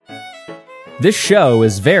This show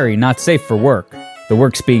is very not safe for work. The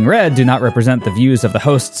works being read do not represent the views of the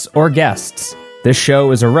hosts or guests. This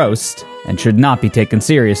show is a roast and should not be taken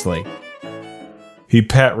seriously. He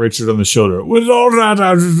pat Richard on the shoulder. With all that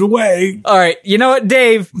out of the way. All right, you know what,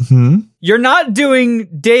 Dave? You're not doing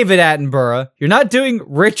David Attenborough. You're not doing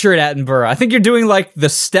Richard Attenborough. I think you're doing like the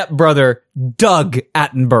stepbrother Doug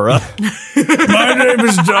Attenborough. My name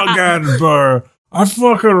is Doug Attenborough. I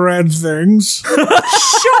fucking read things.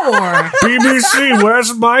 Sure. BBC,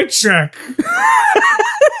 where's my check?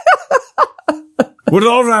 With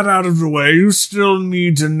all that out of the way, you still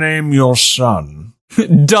need to name your son.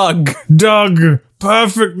 Doug. Doug.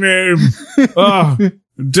 Perfect name.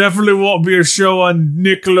 Definitely won't be a show on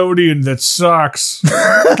Nickelodeon that sucks.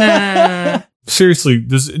 Seriously,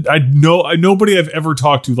 nobody I've ever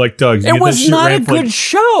talked to like Doug. It was not a good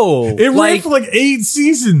show. It ran for like 8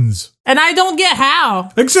 seasons. And I don't get how.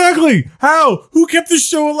 Exactly. How? Who kept the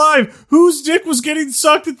show alive? Whose dick was getting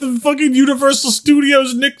sucked at the fucking Universal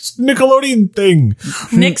Studios Nickelodeon thing?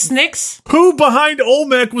 Nix? Who behind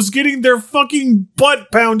Olmec was getting their fucking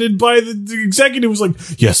butt pounded by the executive was like,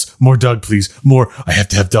 yes, more Doug, please. More. I have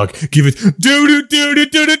to have Doug. Give it. Do.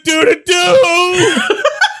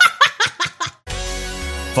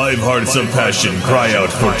 5 hearts of passion cry out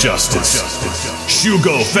for justice.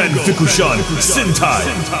 Shugo Fanfikushan Sentai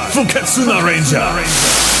Fuketsuna Ranger.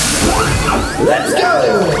 Let's go!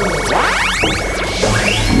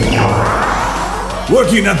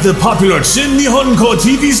 Working at the popular Shin Nihonko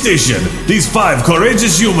TV station, these 5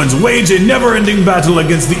 courageous humans wage a never-ending battle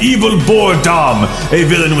against the evil Boar Dom, a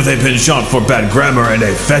villain with a penchant for bad grammar and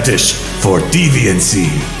a fetish for deviancy.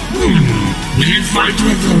 We fight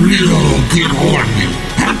with a real good horn.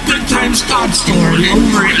 At the Time Scott story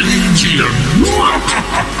over at Legion.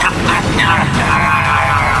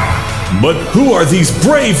 But who are these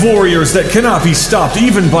brave warriors that cannot be stopped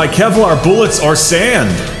even by Kevlar bullets or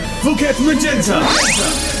sand? Phuket Magenta,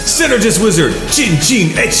 Synergist Wizard Jin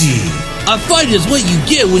Echi. A fight is what you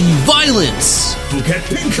get when you violence. Phuket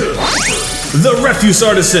Pinker, the refuse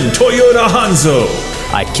artisan Toyota Hanzo.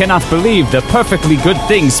 I cannot believe the perfectly good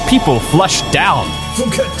things people flush down.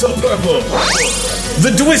 Phuket Purple,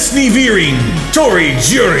 the Dwisney Veering Tori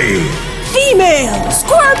Jury. Female,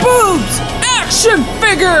 square boobs, action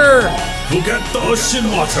figure. Phuket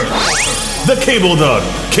Ocean Water, the Cable Dog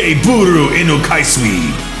Keiburu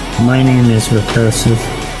Inukaisui. My name is Recursive.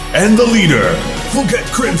 And the leader,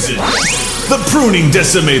 Phuket Crimson, the Pruning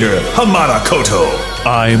Decimator Hamada Koto.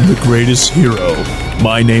 I am the greatest hero.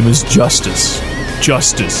 My name is Justice.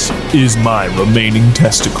 Justice is my remaining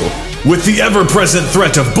testicle. With the ever-present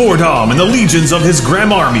threat of Boredom and the legions of his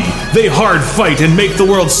Gram army, they hard fight and make the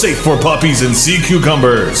world safe for puppies and sea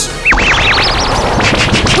cucumbers.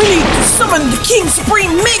 We need to summon the King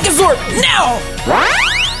Supreme Megazord now!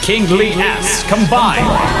 Kingly ass combine.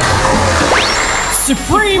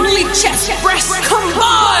 Supremely chest breast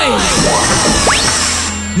combine!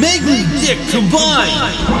 Megly dick combine!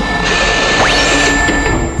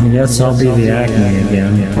 I guess I'll be the Acme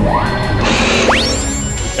again.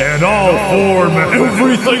 And I'll form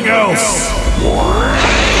everything else.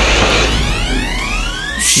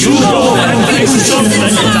 Shugo and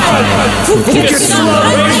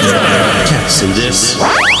So this.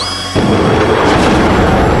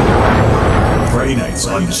 Friday nights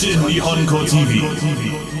on Shin Nihonko TV.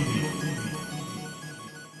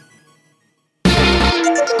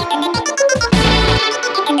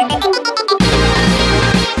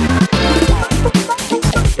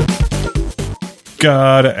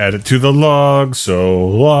 Gotta add it to the log so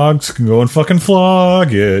logs can go and fucking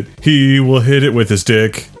flog it. He will hit it with his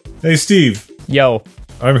dick. Hey, Steve. Yo.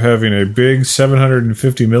 I'm having a big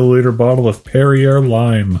 750 milliliter bottle of Perrier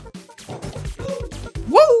Lime.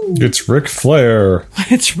 Woo! It's Ric Flair.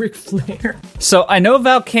 It's Ric Flair. So I know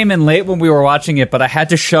Val came in late when we were watching it, but I had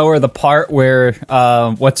to show her the part where,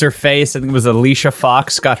 what's her face? I think it was Alicia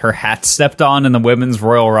Fox got her hat stepped on in the Women's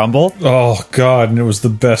Royal Rumble. Oh, God, and it was the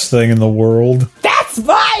best thing in the world. That's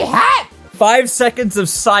my hat! 5 seconds of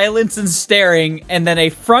silence and staring, and then a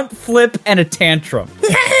front flip and a tantrum.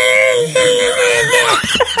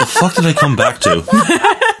 The fuck did I come back to?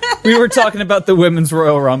 We were talking about the Women's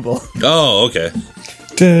Royal Rumble. Oh, okay.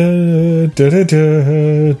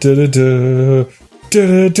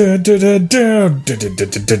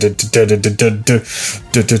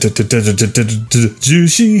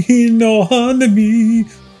 Jushi no hanami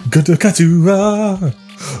Gotokazu wa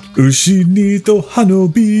Ushi ni to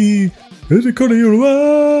hanobi Kore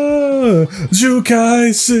wa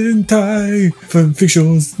Jukai Sentai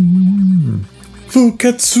Fanfictions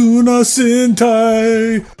Fukatsuna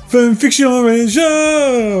Sentai Fanfiction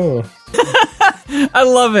Ranger I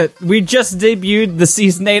love it. We just debuted the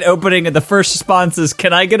Season 8 opening, and the first response is,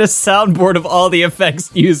 can I get a soundboard of all the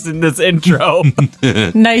effects used in this intro?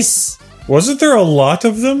 Nice. Wasn't there a lot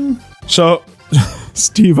of them? So,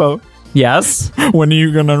 Steve-O, Yes? when are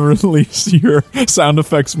you gonna release your Sound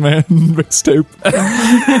Effects Man mixtape?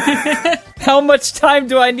 How much time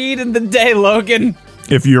do I need in the day, Logan?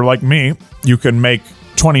 If you're like me, you can make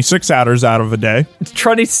 26 adders out of a day.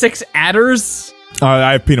 26 adders?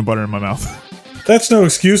 I have peanut butter in my mouth. That's no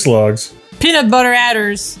excuse, Logs. Peanut butter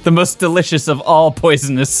adders. The most delicious of all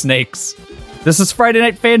poisonous snakes. This is Friday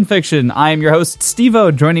Night Fanfiction. I am your host,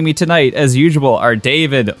 Steve-O. Joining me tonight, as usual, are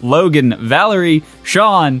David, Logan, Valerie,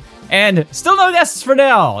 Sean, and still no guests for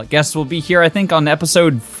now. Guests will be here, I think, on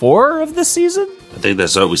episode 4 of this season? I think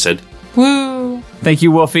that's what we said. Woo. Thank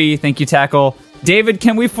you, Wolfie. Thank you, Tackle. David,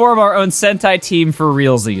 can we form our own Sentai team for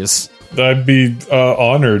realsies? I'd be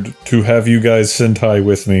honored to have you guys Sentai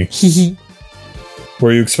with me.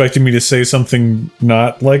 Were you expecting me to say something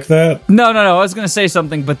not like that? No. I was going to say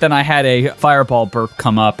something, but then I had a fireball burp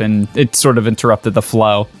come up, and it sort of interrupted the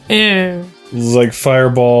flow. Ew. Like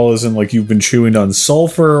fireball isn't like you've been chewing on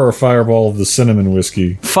sulfur, or fireball of the cinnamon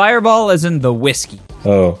whiskey? Fireball is in the whiskey.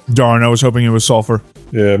 Oh, Darn, I was hoping it was sulfur.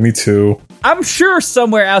 yeah, me too. I'm sure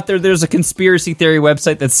somewhere out there's a conspiracy theory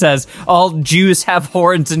website that says all Jews have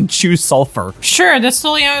horns and chew sulfur. Sure, that's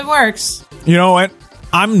totally how it works. You know what?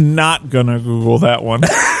 I'm not gonna Google that one.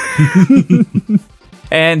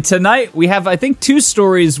 And tonight we have, I think, 2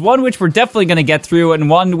 stories, one which we're definitely going to get through and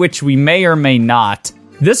one which we may or may not.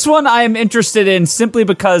 This one I am interested in simply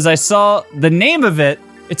because I saw the name of it.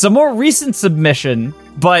 It's a more recent submission,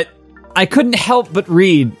 but I couldn't help but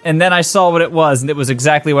read, and then I saw what it was, and it was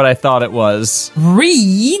exactly what I thought it was.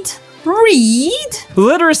 Read?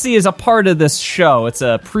 Literacy is a part of this show. It's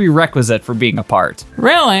a prerequisite for being a part.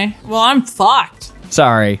 Really? Well, I'm fucked.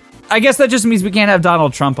 Sorry. I guess that just means we can't have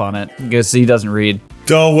Donald Trump on it, because he doesn't read.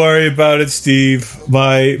 Don't worry about it, Steve.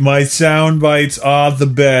 My sound bites are the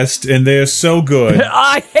best, and they're so good.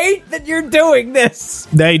 I hate that you're doing this!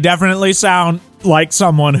 They definitely sound like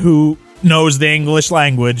someone who knows the English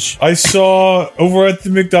language. I saw over at the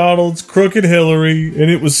McDonald's Crooked Hillary, and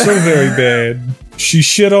it was so very bad. She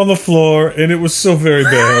shit on the floor, and it was so very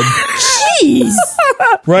bad. Jeez.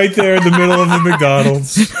 Right there in the middle of the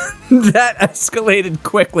McDonald's. That escalated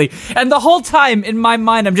quickly. And the whole time, in my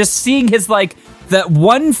mind, I'm just seeing his, that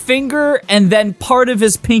one finger and then part of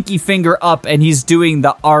his pinky finger up, and he's doing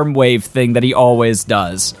the arm wave thing that he always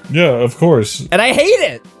does. Yeah, of course. And I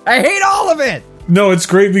hate it! I hate all of it! No, it's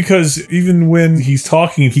great because even when he's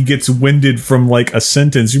talking, he gets winded from, a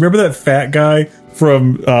sentence. You remember that fat guy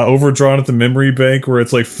from Overdrawn at the Memory Bank, where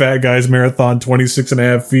it's Fat Guy's Marathon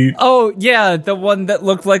 26.5 feet? Oh, yeah, the one that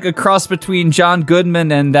looked like a cross between John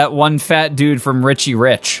Goodman and that one fat dude from Richie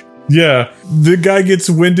Rich. Yeah, the guy gets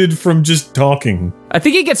winded from just talking. I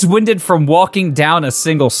think he gets winded from walking down a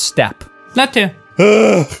single step. That too.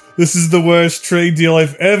 Ugh, this is the worst trade deal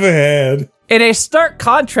I've ever had. In a stark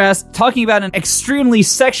contrast, talking about an extremely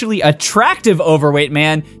sexually attractive overweight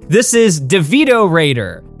man, this is DeVito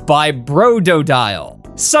Raider by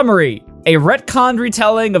Brododial. Summary: a retconned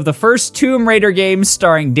retelling of the first Tomb Raider game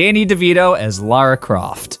starring Danny DeVito as Lara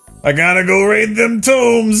Croft. I gotta go raid them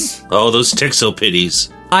tombs. Oh, those Tixo pitties.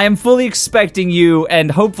 I am fully expecting you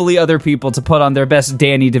and hopefully other people to put on their best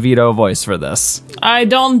Danny DeVito voice for this. I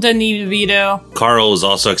don't Danny DeVito. Carl is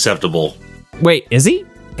also acceptable. Wait, is he?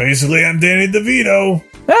 Basically, I'm Danny DeVito.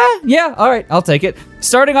 Yeah, alright, I'll take it.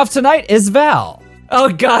 Starting off tonight is Val. Oh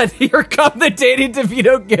god, here come the Danny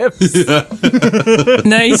DeVito gifts.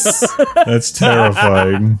 Nice. That's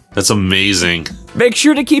terrifying. That's amazing. Make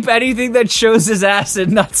sure to keep anything that shows his ass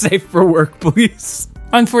and not safe for work, please.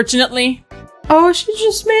 Unfortunately. Oh, she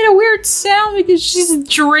just made a weird sound because she's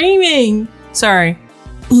dreaming. Sorry.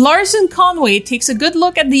 Larson Conway takes a good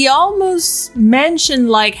look at the almost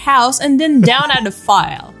mansion-like house and then down at the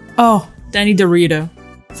file. Oh, Danny DeVito.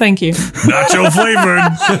 Thank you. Nacho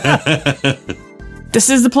flavored. This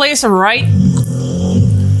is the place, right?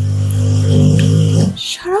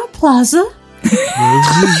 Shut up, Plaza.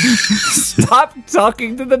 Stop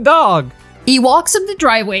talking to the dog. He walks up the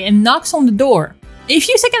driveway and knocks on the door. A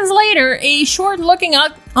few seconds later, a short-looking,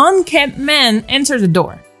 unkempt man enters the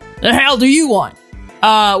door. The hell do you want?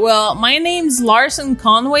 Well, my name's Larson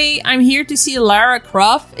Conway. I'm here to see Lara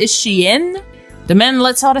Croft. Is she in? The man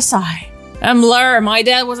lets out a sigh. I'm Lara. My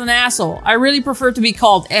dad was an asshole. I really prefer to be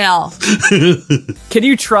called Al. Can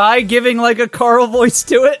you try giving a Carl voice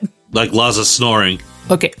to it? Like Laza snoring.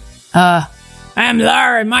 Okay. I I'm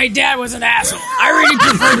Lara, and my dad was an asshole. I really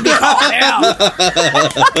prefer to be called Al.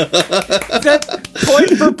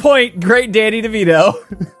 Point for point, great Danny DeVito.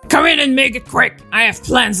 Come in and make it quick. I have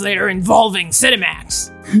plans later involving Cinemax.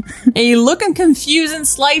 A look of confusion and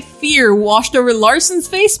slight fear washed over Larson's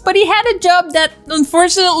face, but he had a job that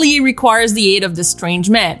unfortunately requires the aid of this strange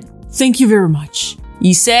man. Thank you very much,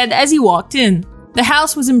 he said as he walked in. The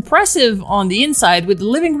house was impressive on the inside, with the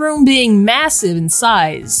living room being massive in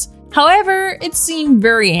size. However, it seemed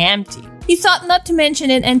very empty. He thought not to mention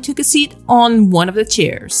it and took a seat on one of the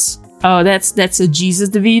chairs. Oh, that's a Jesus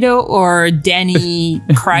DeVito or Danny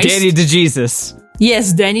Christ? Danny DeJesus.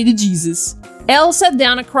 Yes, Danny DeJesus. Elle sat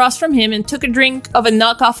down across from him and took a drink of a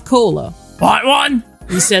knockoff cola. Want one?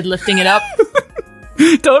 He said, lifting it up.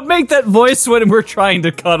 Don't make that voice when we're trying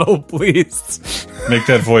to cuddle, please. Make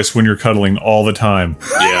that voice when you're cuddling all the time.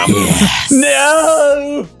 Yeah. Yes.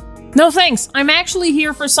 No! No thanks, I'm actually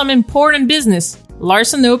here for some important business.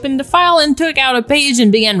 Larson opened the file and took out a page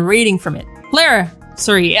and began reading from it.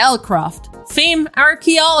 Elle Croft, famed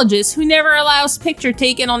archaeologist who never allows picture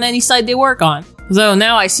taken on any site they work on. Though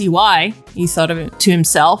now I see why, he thought of it to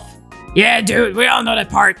himself. Yeah, dude, we all know that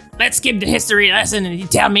part. Let's skip the history lesson and you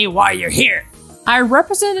tell me why you're here. I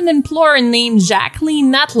represent an employer named Jacqueline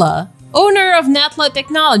Natla, owner of Natla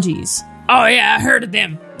Technologies. Oh yeah, I heard of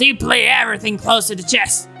them. They play everything close to the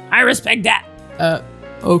chest. I respect that.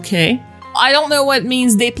 Okay. I don't know what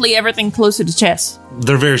means they play everything close to the chest.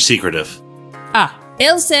 They're very secretive.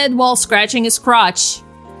 Elle said while scratching his crotch.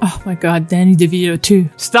 Oh my god, Danny DeVito too.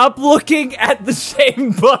 Stop looking at the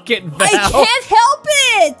same bucket, Val. I can't help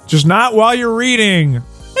it! Just not while you're reading.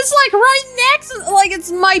 It's like right next, like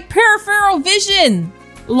it's my peripheral vision.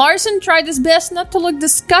 Larson tried his best not to look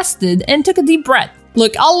disgusted and took a deep breath.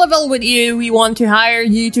 Look, I'll level with you. We want to hire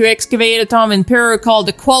you to excavate a Tom Imperial called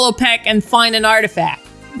the Qualopec and find an artifact.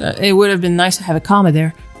 It would have been nice to have a comma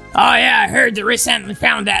there. Oh yeah, I heard they recently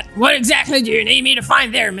found that. What exactly do you need me to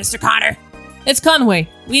find there, Mr. Connor? It's Conway.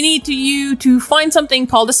 We need you to find something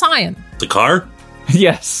called a scion. The car?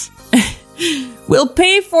 Yes. We'll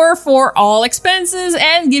pay for all expenses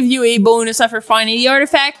and give you a bonus after finding the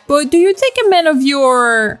artifact, but do you think a man of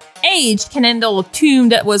your age can handle a tomb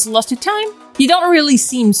that was lost to time? You don't really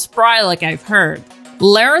seem spry like I've heard.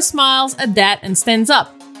 Lara smiles at that and stands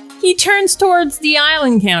up. He turns towards the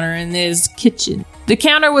island counter in his kitchen. The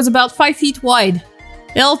counter was about 5 feet wide.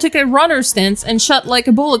 Elle took a runner stance and shot like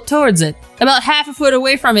a bullet towards it. About half a foot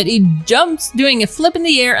away from it, he jumps, doing a flip in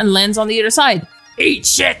the air and lands on the other side. Eat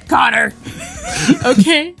shit, Connor!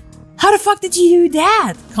 Okay. How the fuck did you do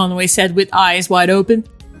that? Conway said with eyes wide open.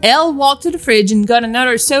 Elle walked to the fridge and got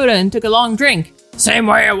another soda and took a long drink. Same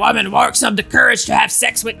way a woman works up the courage to have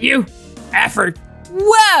sex with you. Effort.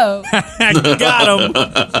 Whoa! Got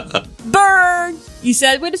him. Burn! He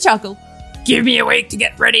said with a chuckle. Give me a week to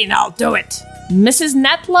get ready and I'll do it. Mrs.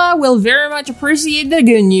 Natla will very much appreciate the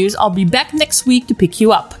good news. I'll be back next week to pick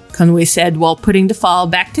you up, Conway said while putting the file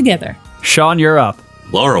back together. Sean, you're up.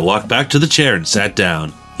 Laura walked back to the chair and sat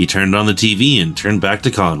down. He turned on the TV and turned back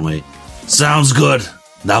to Conway. Sounds good.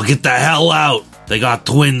 Now get the hell out. They got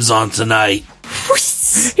twins on tonight.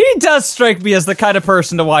 He does strike me as the kind of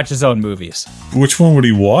person to watch his own movies. Which one would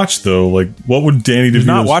he watch, though? Like, what would Danny DeVito... He's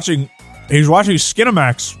not watching... He's watching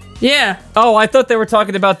Skinamax. Yeah. Oh, I thought they were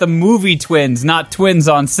talking about the movie Twins, not Twins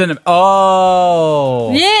on cinema.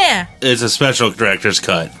 Oh. Yeah. It's a special director's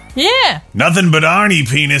cut. Yeah. Nothing but Arnie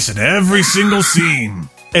penis in every single scene.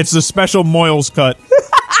 It's the special Moyles cut.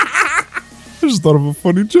 I just thought of a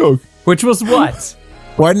funny joke. Which was what?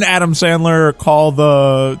 Why didn't Adam Sandler call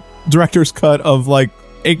the director's cut of, like,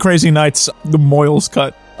 8 Crazy Nights the Moyles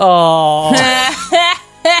cut? Oh.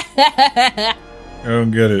 I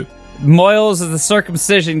don't get it. Moyles is the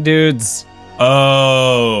circumcision dudes.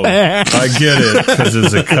 Oh, I get it, because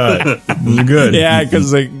it's a cut. It's good. Yeah,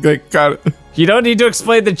 because they cut it. You don't need to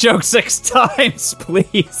explain the joke 6 times,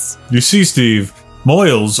 please. You see, Steve,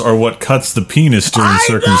 moils are what cuts the penis during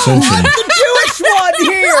circumcision. The Jewish one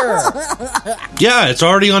here! Yeah, it's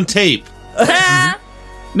already on tape.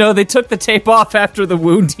 No, they took the tape off after the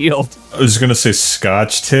wound healed. I was going to say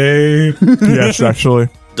scotch tape. Yes, actually.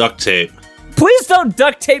 Duct tape. Please don't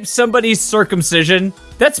duct tape somebody's circumcision.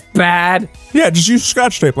 That's bad. Yeah, just use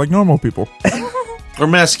scotch tape like normal people. Or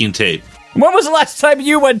masking tape. When was the last time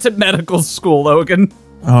you went to medical school, Logan?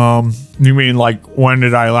 You mean like when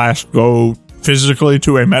did I last go physically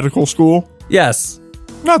to a medical school? Yes.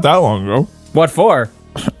 Not that long ago. What for?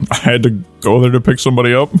 I had to go there to pick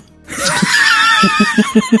somebody up.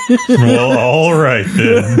 Well, all right,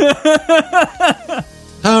 then.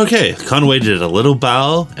 Okay, Conway did a little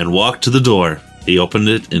bow and walked to the door. He opened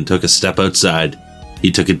it and took a step outside.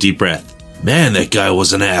 He took a deep breath. Man, that guy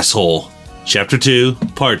was an asshole. Chapter 2,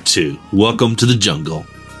 Part 2. Welcome to the jungle.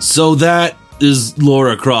 So that is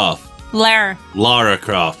Lara Croft. Lara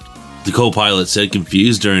Croft. The co-pilot said,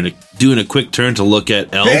 confused, doing a quick turn to look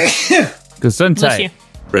at Elle. Gesundheit.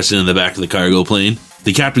 Resting in the back of the cargo plane.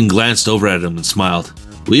 The captain glanced over at him and smiled.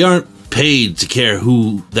 We aren't paid to care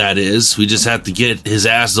who that is. We just have to get his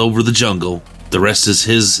ass over the jungle. The rest is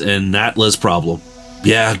his and Natla's problem.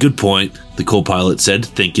 Yeah, good point, the co-pilot said,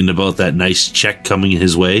 thinking about that nice check coming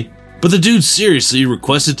his way. But the dude seriously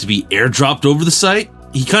requested to be airdropped over the site?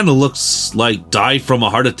 He kind of looks like died from a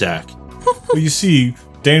heart attack. Well, you see,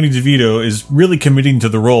 Danny DeVito is really committing to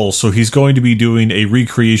the role, so he's going to be doing a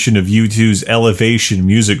recreation of U2's Elevation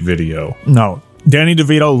music video. No, Danny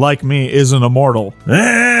DeVito, like me, isn't immortal.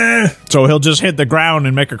 So he'll just hit the ground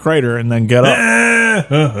and make a crater and then get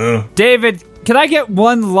up. David, can I get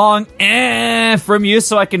one long from you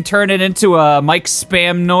so I can turn it into a Mike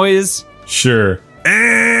spam noise? Sure.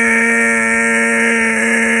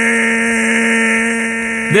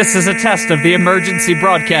 This is a test of the emergency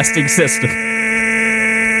broadcasting system.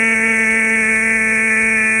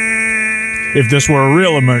 If this were a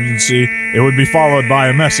real emergency, it would be followed by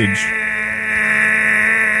a message.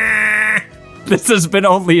 This has been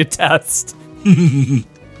only a test.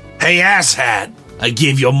 Hey, asshat! I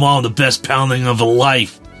gave your mom the best pounding of her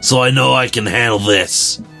life, so I know I can handle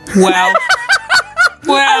this. Wow.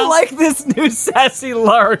 I like this new sassy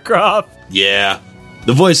Lara Croft. Yeah.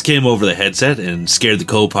 The voice came over the headset and scared the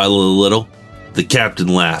co-pilot a little. The captain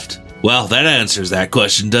laughed. Well, that answers that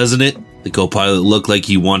question, doesn't it? The co-pilot looked like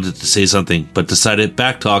he wanted to say something, but decided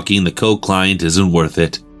back-talking the co-client isn't worth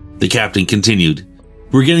it. The captain continued.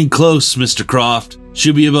 We're getting close, Mr. Croft.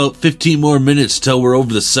 Should be about 15 more minutes till we're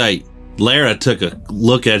over the site. Lara took a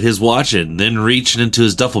look at his watch and then reached into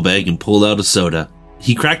his duffel bag and pulled out a soda.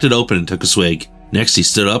 He cracked it open and took a swig. Next, he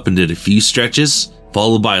stood up and did a few stretches,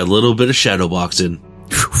 followed by a little bit of shadowboxing.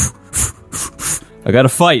 I gotta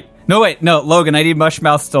fight. No, wait, no, Logan, I need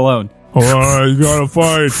Mushmouth Stallone. Alright, you gotta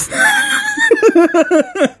fight.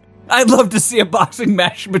 I'd love to see a boxing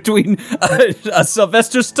match between a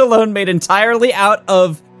Sylvester Stallone made entirely out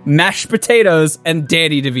of mashed potatoes and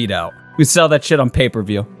Danny DeVito. We sell that shit on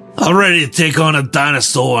pay-per-view. I'm ready to take on a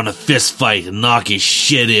dinosaur in a fist fight and knock his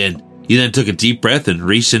shit in. He then took a deep breath and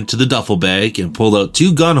reached into the duffel bag and pulled out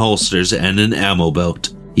 2 gun holsters and an ammo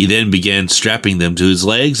belt. He then began strapping them to his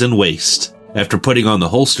legs and waist. After putting on the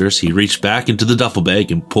holsters, he reached back into the duffel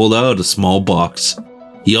bag and pulled out a small box.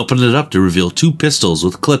 He opened it up to reveal 2 pistols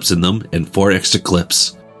with clips in them and 4 extra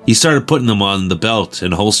clips. He started putting them on the belt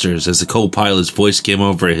and holsters as the co-pilot's voice came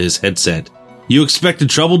over his headset. You expected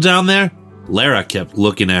trouble down there? Lara kept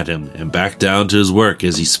looking at him and backed down to his work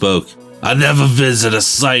as he spoke. I never visit a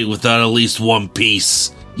site without at least one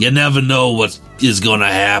piece. You never know what is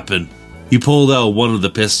gonna happen. He pulled out one of the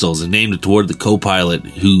pistols and aimed it toward the co-pilot,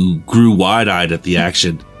 who grew wide-eyed at the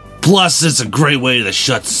action. Plus, it's a great way to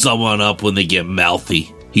shut someone up when they get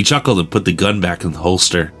mouthy. He chuckled and put the gun back in the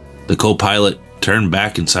holster. The co-pilot turned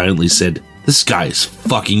back and silently said, This guy is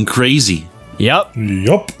fucking crazy. Yup.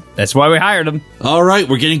 That's why we hired him. Alright,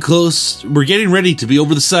 we're getting close. We're getting ready to be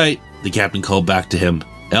over the site. The captain called back to him.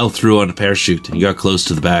 Elle threw on a parachute and got close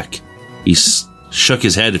to the back. He shook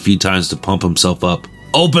his head a few times to pump himself up.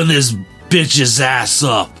 Open this bitch's ass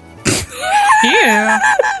up. Yeah.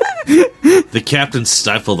 The captain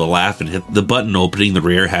stifled a laugh and hit the button opening the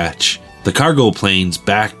rear hatch. The cargo plane's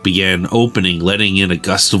back began opening, letting in a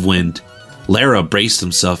gust of wind. Lara braced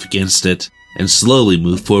himself against it and slowly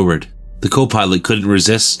moved forward. The co-pilot couldn't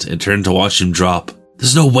resist and turned to watch him drop.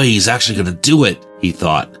 There's no way he's actually going to do it, he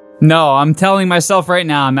thought. No, I'm telling myself right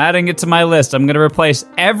now, I'm adding it to my list. I'm going to replace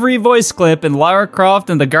every voice clip in Lara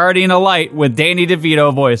Croft and the Guardian of Light with Danny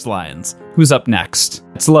DeVito voice lines. Who's up next?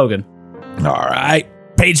 It's Logan. All right.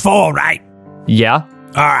 Page 4, right? Yeah?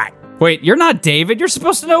 All right. Wait, you're not David. You're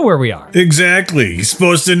supposed to know where we are. Exactly. He's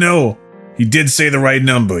supposed to know. He did say the right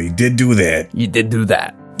number. He did do that. You did do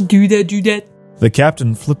that. Do that. The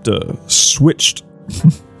captain flipped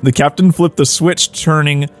the switch,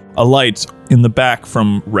 turning a light in the back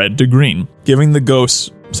from red to green, giving the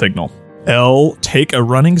ghost signal. Elle take a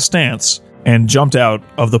running stance and jumped out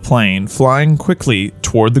of the plane, flying quickly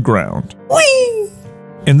toward the ground. Whee!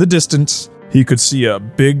 In the distance, he could see a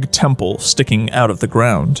big temple sticking out of the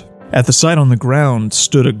ground. At the site on the ground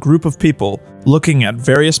stood a group of people looking at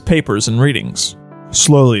various papers and readings.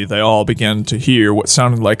 Slowly, they all began to hear what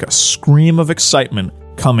sounded like a scream of excitement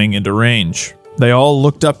coming into range. They all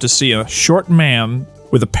looked up to see a short man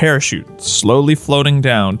with a parachute slowly floating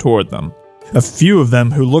down toward them. A few of them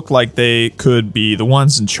who looked like they could be the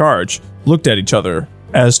ones in charge looked at each other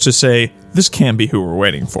as to say, this can be who we're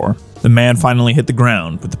waiting for. The man finally hit the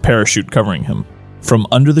ground with the parachute covering him. From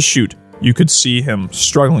under the chute, you could see him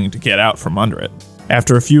struggling to get out from under it.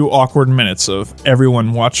 After a few awkward minutes of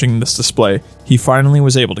everyone watching this display, he finally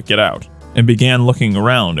was able to get out and began looking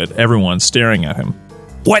around at everyone staring at him.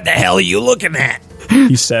 What the hell are you looking at?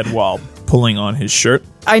 He said while pulling on his shirt.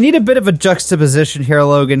 I need a bit of a juxtaposition here,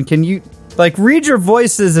 Logan. Can you, read your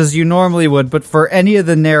voices as you normally would, but for any of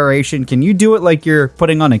the narration, can you do it like you're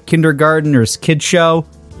putting on a kindergarten or kid show?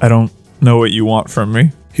 I don't know what you want from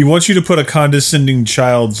me. He wants you to put a condescending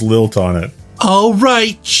child's lilt on it. All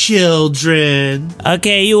right, children.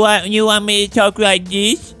 Okay, you want me to talk like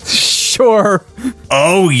this? Sure.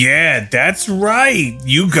 Oh, yeah, that's right.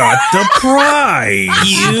 You got the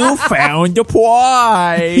prize. You found the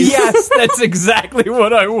prize. Yes, that's exactly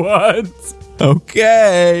what I want.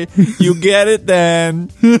 Okay, you get it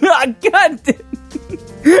then. God damn.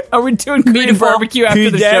 Are we doing Korean barbecue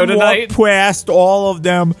after the show tonight? He pressed all of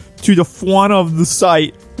them to the front of the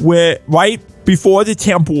site where, right before the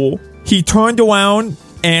temple, he turned around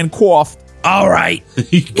and coughed. All right,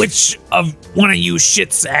 which of one of you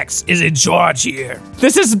shit sacks is in charge here?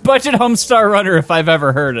 This is Budget Homestar Runner if I've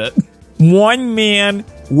ever heard it. One man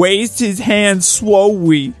raised his hand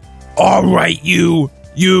slowly. All right, you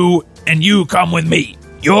come with me.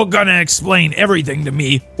 You're gonna explain everything to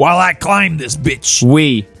me while I climb this bitch.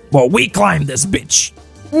 We climb this bitch.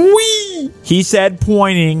 We, he said,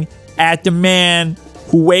 pointing at the man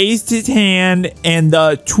who raised his hand and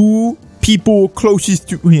the two people closest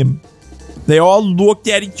to him. They all looked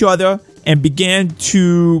at each other and began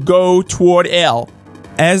to go toward El.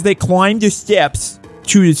 As they climbed the steps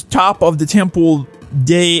to the top of the temple,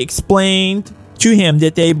 they explained to him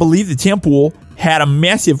that they believed the temple had a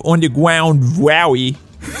massive underground wowie.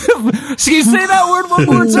 So you say that word one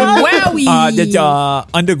more time? Wowie.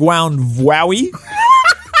 Underground wowie?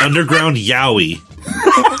 Underground yowie.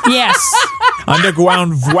 Yes.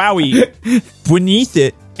 Underground wowie beneath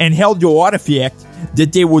it and held the artifact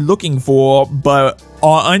that they were looking for, but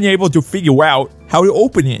are unable to figure out how to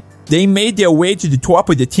open it. They made their way to the top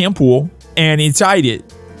of the temple and inside it.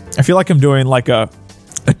 I feel like I'm doing like a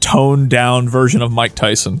toned down version of Mike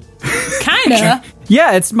Tyson. Kinda.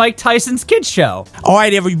 Yeah, it's Mike Tyson's kids show. All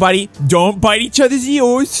right, everybody, don't bite each other's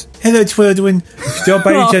ears. Hello, children. If you don't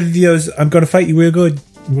bite each other's ears, I'm going to fight you real good.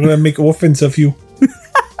 I'm going to make orphans of you.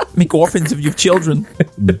 Make orphans of your children.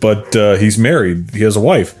 But he's married. He has a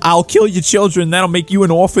wife. I'll kill your children. That'll make you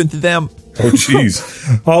an orphan to them. Oh, jeez.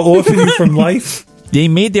 I'll orphan you from life? They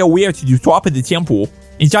made their way to the top of the temple.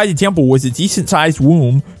 Inside the temple was a decent-sized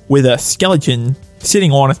room with a skeleton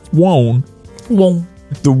sitting on a throne.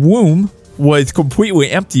 The room was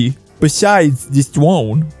completely empty besides this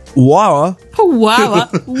throne. Lara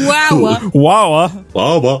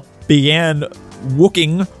began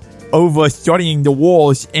looking over, studying the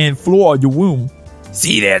walls and floor of the room.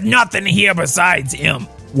 See, there's nothing here besides him.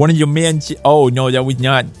 One of your men. Oh no, that was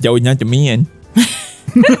not the man.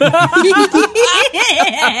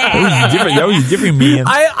 That was a different man.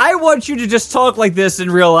 I want you to just talk like this in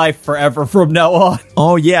real life forever from now on.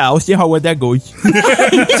 Oh yeah, I'll see how that goes.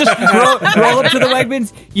 Just roll up to the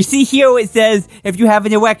Wegmans. You see here it says, if you have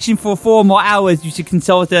an erection for 4 more hours, you should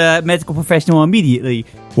consult a medical professional immediately.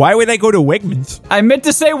 Why would I go to Wegmans? I meant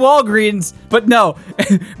to say Walgreens, but no.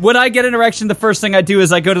 When I get an erection, the first thing I do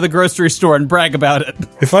is I go to the grocery store and brag about it.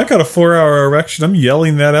 If I got a 4-hour erection, I'm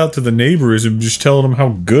yelling that out to the neighbors and just telling them how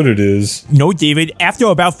good it is. No, David. After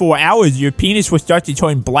about 4 hours, your penis will start to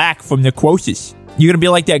turn black from necrosis. You're gonna be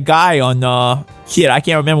like that guy on, I can't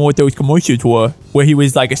remember what those commercials were, where he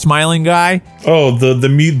was like a smiling guy. Oh, the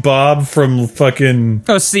Meat Bob from fucking...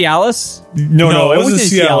 Oh, Cialis? No, it wasn't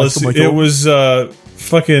Cialis. It was,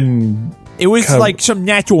 fucking... It was like some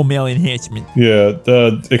natural male enhancement. Yeah,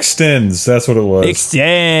 Extends. That's what it was.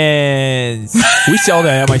 Extends. We sell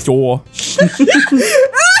that at my store.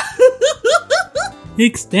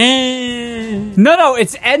 Extend. No,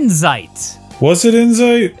 it's Enzyte. Was it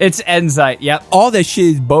Enzyte? It's Enzyte, yep. All that shit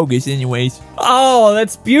is bogus anyways. Oh,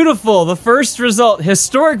 that's beautiful. The first result,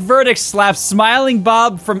 historic verdict slaps Smiling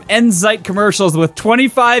Bob from Enzyte commercials with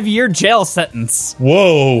 25-year jail sentence.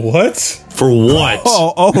 Whoa, what? For what?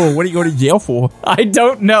 Oh, what are you going to jail for? I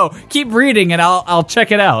don't know. Keep reading and I'll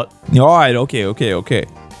check it out. Alright, okay.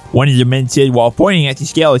 One of the men said while pointing at the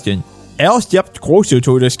skeleton. El stepped closer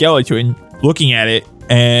to the skeleton, looking at it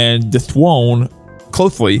and the throne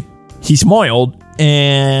closely. He smiled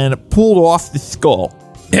and pulled off the skull.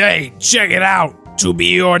 Hey, check it out. To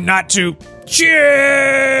be or not to.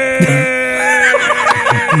 Cheers!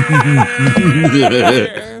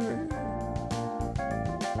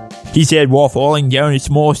 he said while falling down a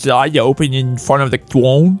small slide that opened in front of the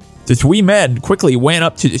throne. The three men quickly went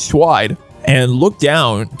up to the slide and looked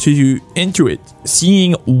down into it,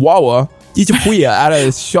 seeing Wawa disappear out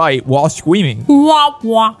of sight while screaming. Wah,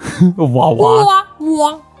 wah. Wah wah. Wah,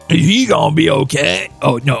 wah. Is he gonna be okay?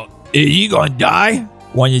 Oh no, is he gonna die?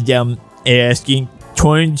 One of them asking,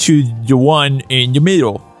 turned to the one in the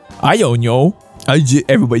middle. I don't know.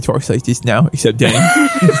 Everybody talks like this now, except Danny.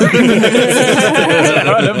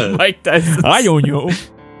 Mike Tyson. I don't know.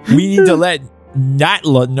 We need to let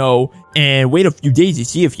Natla know and wait a few days to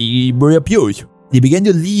see if he reappears. They began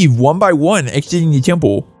to leave one by one, exiting the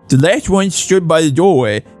temple. The last one stood by the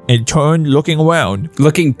doorway and turned, looking around.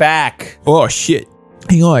 Looking back. Oh shit.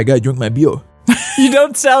 Hang on, I gotta drink my beer. You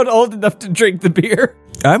don't sound old enough to drink the beer.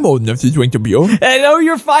 I'm old enough to drink the beer. I know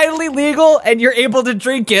you're finally legal and you're able to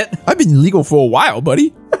drink it. I've been legal for a while,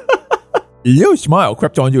 buddy. A little smile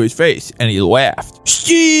crept onto his face, and he laughed.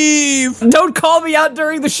 Steve! Don't call me out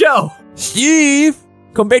during the show. Steve!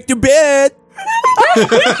 Come back to bed!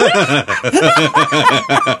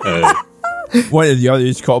 One of the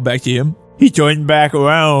others called back to him. He turned back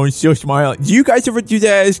around, still smiling. Do you guys ever do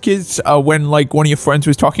that as kids? When, like, one of your friends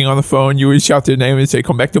was talking on the phone, you would shout their name and say,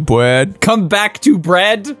 come back to bread? Come back to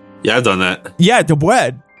bread? Yeah, I've done that. Yeah, to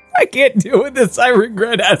bread. I can't do this. I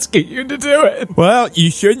regret asking you to do it. Well, you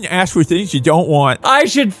shouldn't ask for things you don't want. I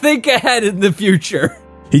should think ahead in the future.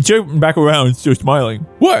 He turned back around, still smiling.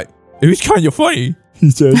 What? It was kind of funny, he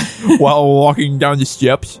said, while walking down the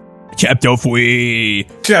steps. Chapter 3.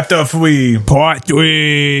 Chapter 3. Part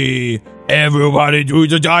 3. Everybody do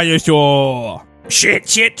the dinosaur. Shit,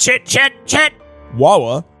 shit, shit, shit, shit.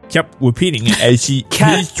 Wawa kept repeating it as he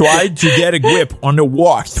tried to get a grip on the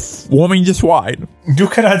rocks forming the slide. You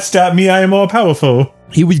cannot stop me, I am all powerful.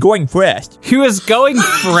 He was going fast. He was going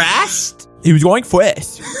fast? He was going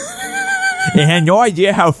fast. He had no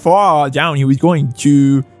idea how far down he was going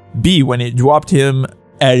to be when it dropped him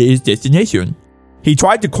at his destination. He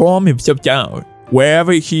tried to calm himself down.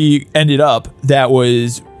 Wherever he ended up, that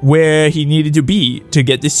was where he needed to be to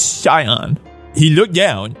get this Scion. He looked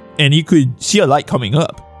down, and he could see a light coming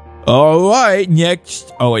up. All right,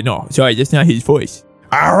 next... Oh, wait, no. Sorry, that's not his voice.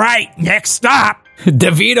 All right, next stop.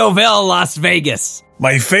 DeVitoville, Las Vegas.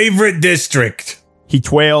 My favorite district. He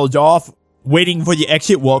trailed off, waiting for the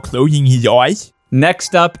exit while closing his eyes.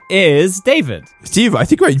 Next up is David. Steve, I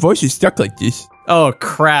think my voice is stuck like this. Oh,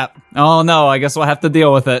 crap. Oh, no, I guess we'll have to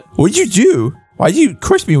deal with it. What'd you do? Why'd you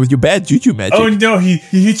curse me with your bad juju magic? Oh no, he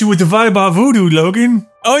hit you with the Vibar voodoo, Logan.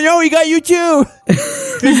 Oh no, he got you too.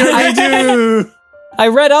 He got me too. I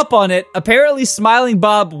read up on it. Apparently, Smiling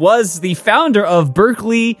Bob was the founder of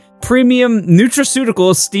Berkeley Premium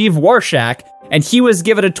Nutraceuticals, Steve Warshak, and he was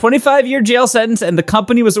given a 25-year jail sentence, and the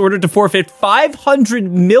company was ordered to forfeit $500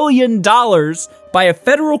 million by a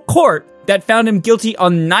federal court that found him guilty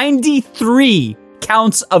on 93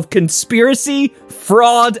 counts of conspiracy,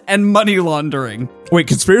 fraud, and money laundering. Wait,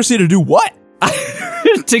 conspiracy to do what?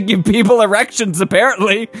 To give people erections,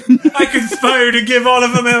 apparently. I conspire to give all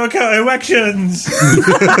of America erections.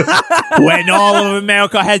 When all of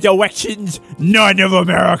America has erections, none of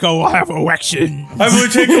America will have erections. I will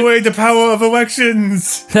take away the power of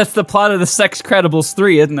erections. That's the plot of the Sex Credibles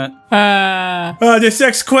 3, isn't it? The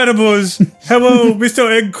Sex Credibles. Hello,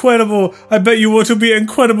 Mr. Incredible. I bet you want to be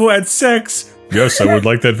incredible at sex. Yes, I would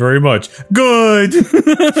like that very much. Good.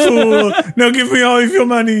 Fool. Now give me all of your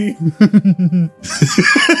money. Danny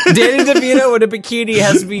DeVito in a bikini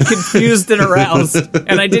has me confused and aroused,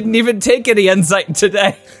 and I didn't even take any Enzyme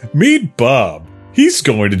today. Meet Bob. He's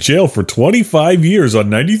going to jail for 25 years on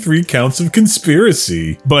 93 counts of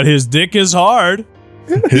conspiracy. But his dick is hard.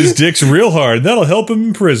 His dick's real hard. That'll help him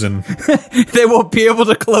in prison. They won't be able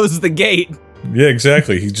to close the gate. Yeah,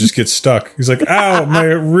 exactly. He just gets stuck. He's like, ow, my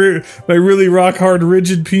really rock hard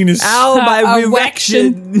rigid penis. Ow, my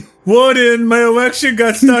erection. Warden, my erection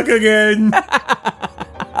got stuck again.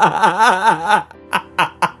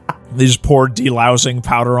 They just pour delousing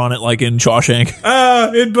powder on it like in Shawshank.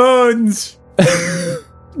 Ah, it burns.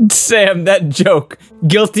 Sam, that joke.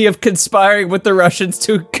 Guilty of conspiring with the Russians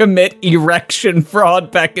to commit erection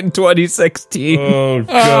fraud back in 2016. Oh, God,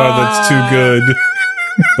 that's too good.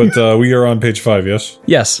 But we are on page 5, yes?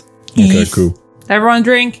 Yes. Okay, cool. Everyone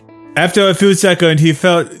drink. After a few seconds, he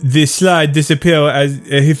felt the slide disappear as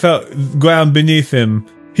he felt ground beneath him.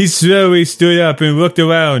 He slowly stood up and looked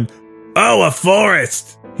around. Oh, a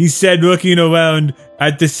forest! He said, looking around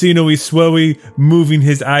at the scenery, slowly moving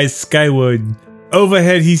his eyes skyward.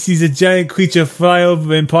 Overhead, he sees a giant creature fly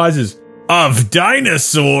over and pauses. Of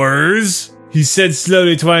dinosaurs? He said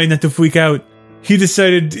slowly, trying not to freak out. he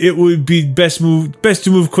decided it would be best to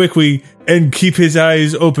move quickly and keep his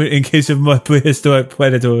eyes open in case of more prehistoric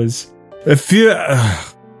predators. A few...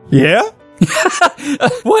 Yeah?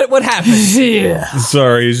 What happened? Yeah.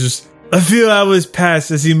 Sorry, it's just... A few hours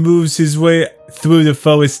pass as he moves his way through the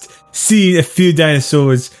forest, seeing a few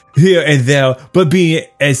dinosaurs here and there, but being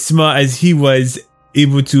as smart as he was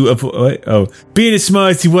able to avoid... Being as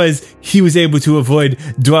smart as he was able to avoid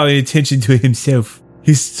drawing attention to himself.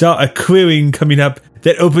 He saw a clearing coming up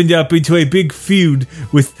that opened up into a big field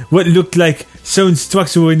with what looked like stone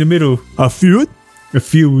structure in the middle. A feud? A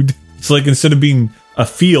field. It's like instead of being a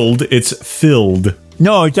field, it's filled.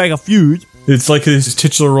 No, it's like a feud. It's like his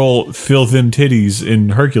titular role, Fill Them Titties in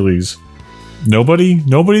Hercules.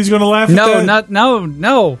 Nobody's gonna laugh at that?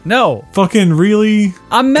 No. Fucking really?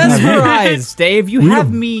 I'm mesmerized, Dave. You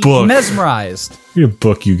have me mesmerized. Read a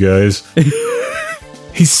book, you guys.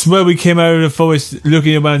 He slowly came out of the forest,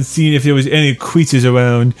 looking around, seeing if there was any creatures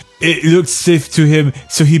around. It looked safe to him,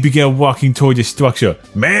 so he began walking toward the structure.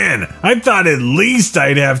 Man, I thought at least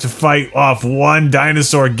I'd have to fight off one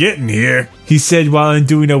dinosaur getting here, he said while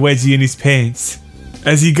undoing a wedgie in his pants.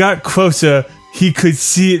 As he got closer, he could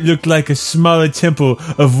see it looked like a smaller temple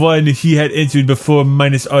of one he had entered before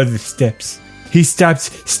minus all the steps. He stopped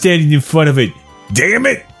standing in front of it. Damn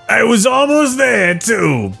it, I was almost there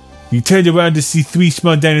too. He turned around to see 3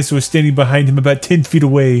 small dinosaurs standing behind him about 10 feet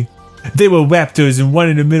away. They were raptors and one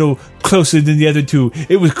in the middle closer than the other 2.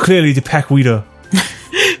 It was clearly the pack leader.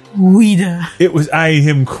 Weeda. It was eyeing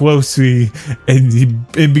him closely and he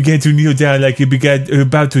began to kneel down like it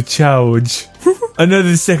about to charge.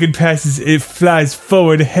 Another second passes, it flies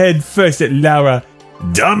forward head first at Laura.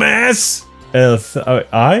 Dumbass!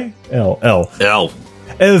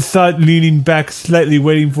 L thought, leaning back slightly,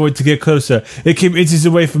 waiting for it to get closer. It came inches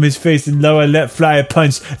away from his face, and Laura let fly a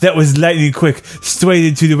punch that was lightning quick, straight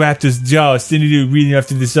into the raptor's jaw, sending it reeling off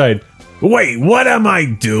to the side. Wait, what am I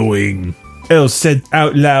doing? Elle said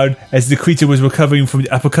out loud as the creature was recovering from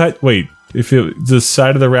the uppercut. Wait, if the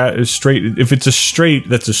side of the rat is straight, if it's a straight,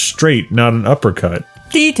 that's a straight, not an uppercut.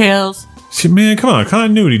 Details. Man, come on,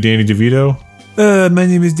 continuity, Danny DeVito. My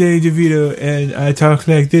name is Danny DeVito, and I talk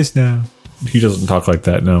like this now. He doesn't talk like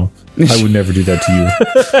that, no. I would never do that to you.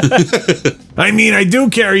 I mean, I do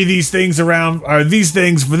carry these things around, for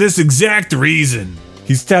this exact reason.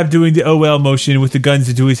 He stopped doing the OL motion with the guns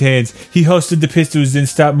into his hands. He holstered the pistols, then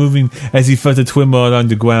stopped moving as he felt a twin mark on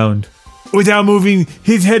the ground. Without moving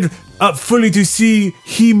his head up fully to see,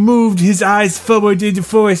 he moved his eyes forward in the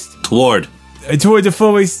forest. Toward the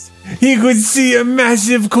forest. He could see a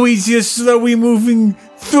massive creature slowly moving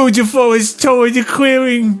through the forest toward the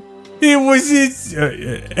clearing. It was it.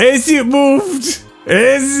 As it moved,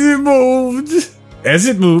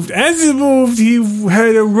 he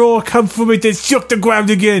heard a roar come from it that shook the ground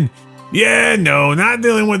again. Yeah, no, not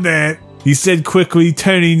dealing with that, he said quickly,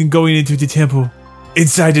 turning and going into the temple.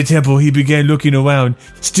 Inside the temple, he began looking around,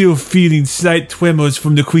 still feeling slight tremors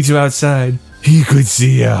from the creature outside. He could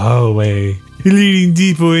see a hallway leading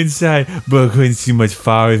deeper inside, but couldn't see much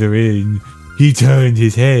farther in. He turned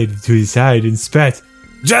his head to his side and spat.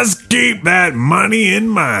 Just keep that money in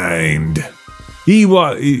mind.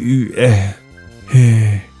 Are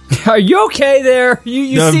you okay there?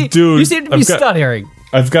 You seem to be stuttering.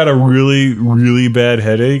 I've got a really, really bad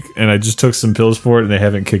headache, and I just took some pills for it, and they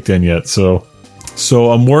haven't kicked in yet. So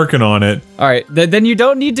I'm working on it. All right, then you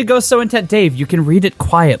don't need to go so intense, Dave. You can read it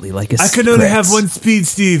quietly, like a I can only have one speed,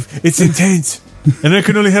 Steve. It's intense, and I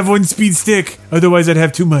can only have one speed stick. Otherwise, I'd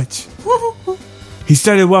have too much. He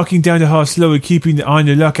started walking down the hall slowly, keeping on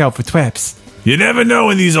the lookout for traps. You never know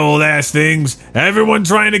in these old ass things. Everyone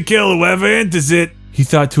trying to kill whoever enters it, he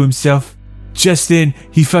thought to himself. Just then,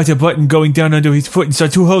 he felt a button going down under his foot and saw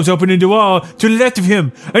 2 holes open in the wall to the left of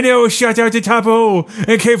him. An arrow shot out the top of the hole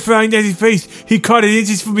and came flying at his face. He caught it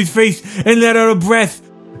inches from his face and let out a breath.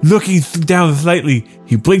 Looking down slightly,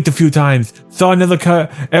 he blinked a few times, saw another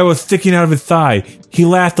arrow sticking out of his thigh. He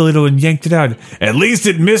laughed a little and yanked it out. At least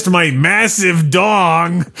it missed my massive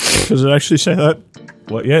dong. Does it actually say that?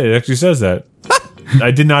 What? Yeah, it actually says that. I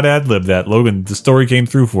did not ad-lib that, Logan. The story came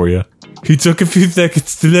through for you. He took a few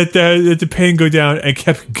seconds to let the pain go down and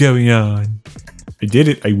kept going on. I did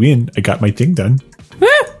it. I win. I got my thing done.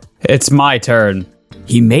 It's my turn.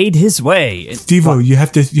 He made his way. Steve-O, you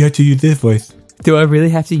have to use this voice. Do I really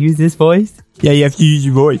have to use this voice? Yeah, you have to use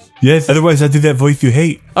your voice. Yes, otherwise I'll do that voice you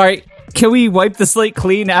hate. All right, can we wipe the slate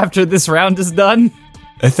clean after this round is done?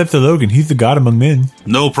 Except to Logan, he's the god among men.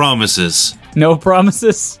 No promises. No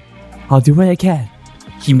promises? I'll do what I can.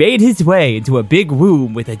 He made his way into a big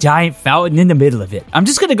room with a giant fountain in the middle of it. I'm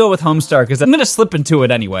just going to go with Homestar because I'm going to slip into it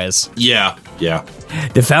anyways. Yeah.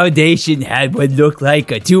 The foundation had what looked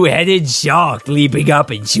like a two-headed shark leaping up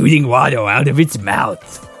and shooting water out of its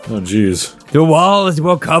mouth. Oh, jeez. The walls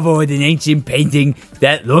were covered in ancient painting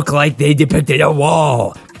that looked like they depicted a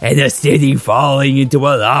wall and a city falling into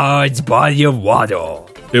a large body of water.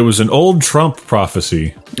 It was an old Trump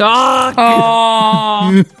prophecy.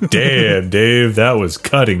 Oh. Damn, Dave, that was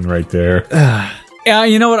cutting right there. Yeah,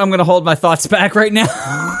 you know what? I'm going to hold my thoughts back right now.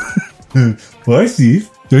 Why, Steve?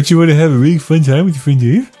 Don't you want to have a really fun time with your friend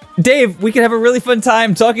Dave? Dave, we could have a really fun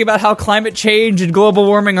time talking about how climate change and global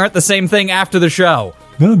warming aren't the same thing after the show.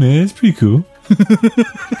 No, man, it's pretty cool.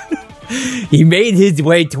 He made his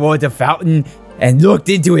way toward the fountain and looked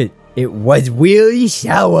into it. It was really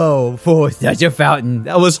shallow for such a fountain.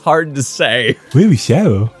 That was hard to say. Really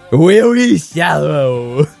shallow? Really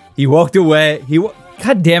shallow. He walked away.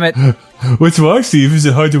 God damn it. What's wrong, Steve? Is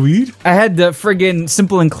it hard to read? I had the friggin'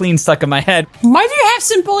 Simple and Clean stuck in my head. Why do you have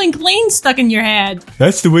Simple and Clean stuck in your head?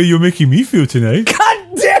 That's the way you're making me feel tonight.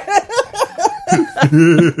 God damn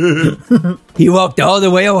it. He walked all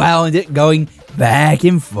the way around it, going back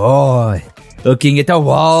and forth, looking at the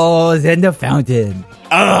walls and the fountain.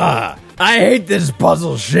 I hate this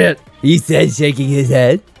puzzle shit, he said, shaking his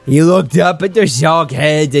head. He looked up at the shark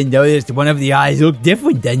heads and noticed one of the eyes looked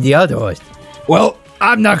different than the others. Well,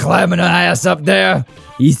 I'm not climbing an ass up there,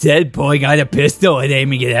 he said, pulling out a pistol and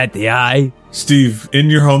aiming it at the eye. Steve, in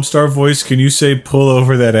your Homestar voice, can you say pull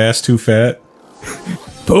over that ass too fat?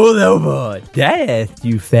 Pull over that ass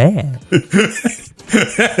too fat.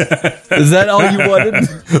 Is that all you wanted?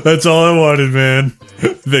 That's all I wanted, man.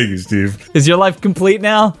 Thank you, Steve. Is your life complete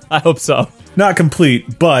now? I hope so. Not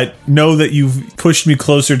complete, but know that you've pushed me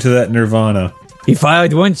closer to that nirvana. He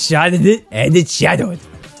fired one shot at it, and it shattered.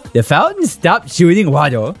 The fountain stopped shooting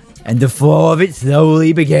water, and the floor of it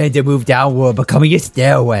slowly began to move downward, becoming a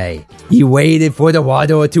stairway. He waited for the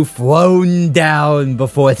water to flow down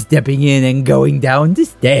before stepping in and going down the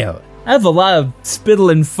stair. I have a lot of spittle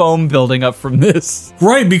and foam building up from this.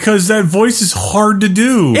 Right, because that voice is hard to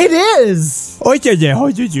do. It is! Like, there's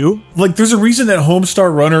a reason that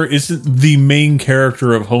Homestar Runner isn't the main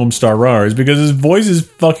character of Homestar Runner, is because his voice is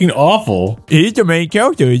fucking awful. He's the main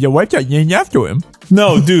character. There's a website named after him.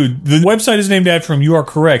 No, dude, the website is named after him. You are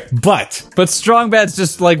correct, but Strong Bad's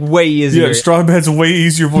just like way easier. Yeah, Strong Bad's a way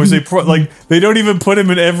easier voice. They don't even put him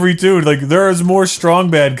in every tune. Like, there is more Strong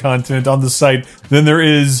Bad content on the site than there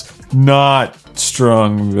is not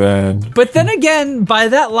Strong Bad. But then again, by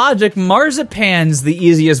that logic, Marzipan's the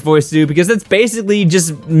easiest voice to do because it's basically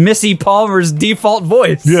just Missy Palmer's default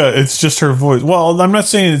voice. Yeah, it's just her voice. Well, I'm not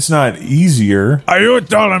saying it's not easier. Are you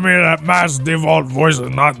telling me that my default voice is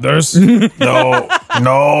not this?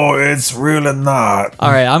 No, it's really not. All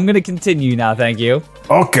right, I'm going to continue now, thank you.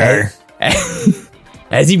 Okay.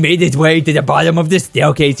 As he made his way to the bottom of the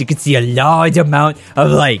staircase, you could see a large amount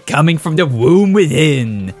of light coming from the womb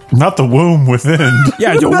within. Not the womb within.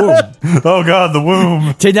 Yeah, the womb. Oh god, the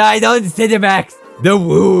womb. Tonight on Cinemax, the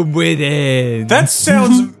womb within. That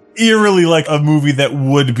sounds eerily like a movie that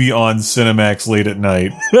would be on Cinemax late at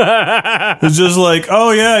night. It's just like,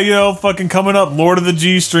 oh yeah, fucking coming up, Lord of the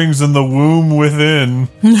G-Strings and the womb within.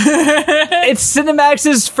 It's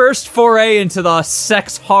Cinemax's first foray into the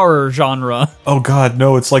sex horror genre. Oh god,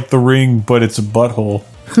 no, it's like The Ring, but it's a butthole.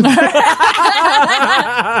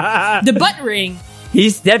 The butt ring. He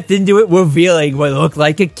stepped into it, revealing what looked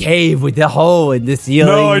like a cave with a hole in the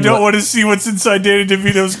ceiling. No, I don't want to see what's inside Danny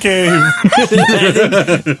DeVito's cave.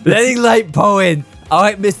 letting light pour in. All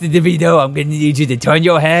right, Mr. DeVito, I'm going to need you to turn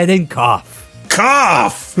your head and cough.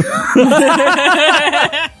 Cough!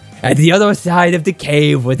 At the other side of the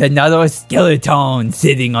cave was another skeleton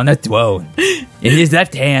sitting on a throne. In his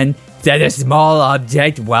left hand sat a small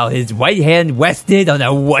object while his right hand rested on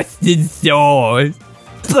a rusted sword.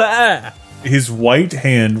 Blah! His white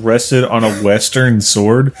hand rested on a Western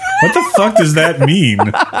sword? What the fuck does that mean?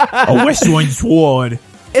 A Western sword.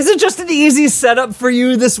 Is it just an easy setup for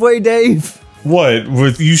you this way, Dave? What,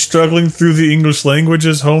 with you struggling through the English language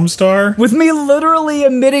as Homestar? With me literally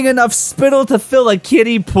emitting enough spittle to fill a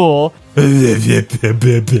kiddie pool. The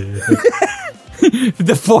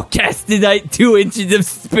forecast tonight, 2 inches of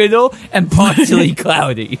spittle and partially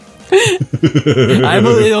cloudy. I'm a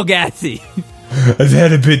little gassy. I've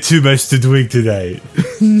had a bit too much to drink tonight.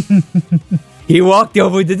 He walked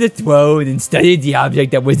over to the throne and studied the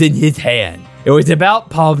object that was in his hand. It was about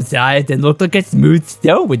palm-sized and looked like a smooth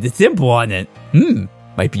stone with a symbol on it.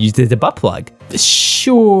 Might be used as a butt plug.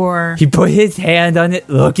 Sure. He put his hand on it,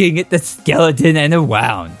 looking at the skeleton and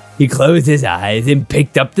around. He closed his eyes and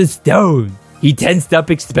picked up the stone. He tensed up,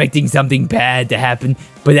 expecting something bad to happen,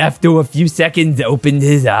 but after a few seconds, opened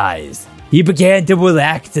his eyes. He began to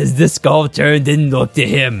relax as the skull turned and looked at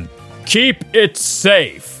him. "Keep it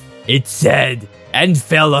safe," it said, and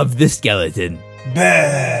fell off the skeleton.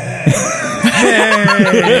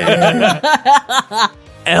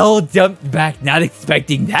 L jumped back, not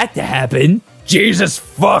expecting that to happen. "Jesus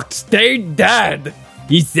fuck, stay dead,"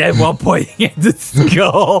 he said while pointing at the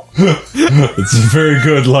skull. It's a very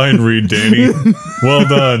good line read, Danny. Well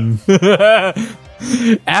done.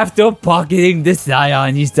 After pocketing the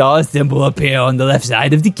scion, he saw a symbol appear on the left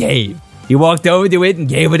side of the cave. He walked over to it and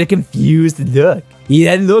gave it a confused look. He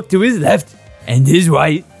then looked to his left and his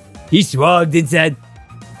right. He shrugged and said,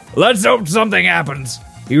 "Let's hope something happens."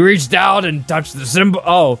 He reached out and touched the symbol.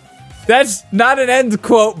 Oh, that's not an end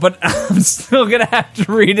quote, but I'm still gonna have to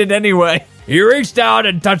read it anyway. He reached out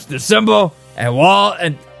and touched the symbol and wall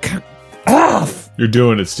and... You're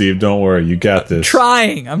doing it, Steve. Don't worry. You got this.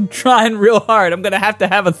 I'm trying real hard. I'm gonna have to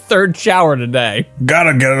have a third shower today.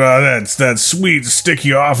 Gotta get that sweet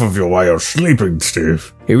sticky off of you while you're sleeping,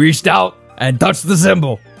 Steve. He reached out and touched the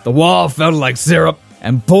symbol. The wall felt like syrup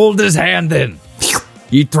and pulled his hand in.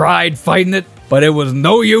 He tried fighting it, but it was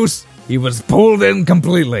no use. He was pulled in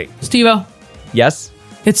completely. Steve-O, Yes?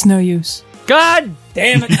 it's no use. God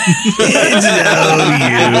damn it.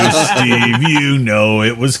 Steve, you know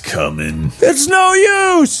it was coming. It's no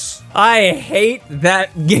use. I hate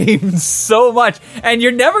that game so much, and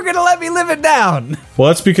you're never gonna let me live it down. Well,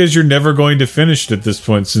 that's because you're never going to finish it at this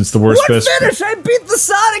point since the worst What best. finish? I beat the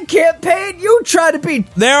Sonic campaign. You try to beat...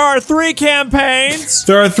 There are 3 campaigns.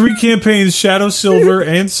 There are 3 campaigns, Shadow, Silver,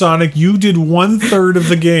 and Sonic. You did 1/3 of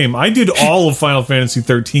the game. I did all of Final Fantasy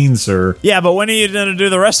 13, sir. Yeah, but when are you going to do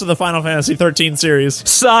the rest of the Final Fantasy 13 series?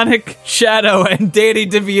 Sonic, Shadow, and Danny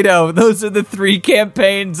DeVito. Those are the 3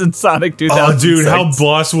 campaigns in Sonic 2006. Oh, dude, how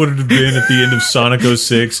boss would it have been at the end of Sonic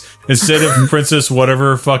 06? Instead of Princess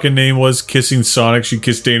whatever her fucking name was kissing Sonic, she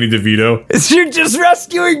kissed Danny DeVito. You're just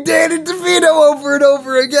rescuing Danny DeVito over and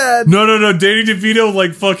over again. No. Danny DeVito,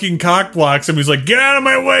 like, fucking cock blocks him. He's like, "Get out of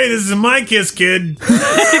my way. This is my kiss, kid. I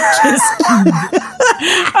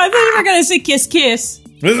thought you were gonna say kiss kiss.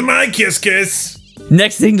 This is my kiss.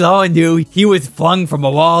 Next thing Law knew, he was flung from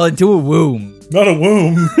a wall into a womb. Not a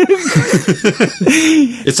womb.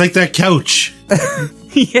 It's like that couch.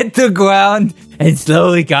 He hit the ground and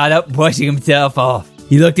slowly got up, brushing himself off.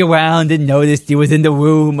 He looked around and noticed he was in the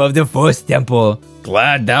room of the first temple.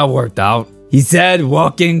 "Glad that worked out," he said,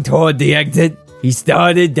 walking toward the exit. He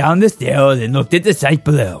started down the stairs and looked at the site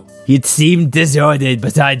below. It seemed deserted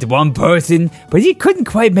besides one person, but he couldn't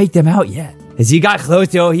quite make them out yet. As he got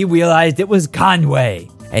closer, he realized it was Conway,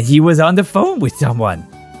 and he was on the phone with someone.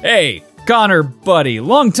 "Hey, Connor, buddy,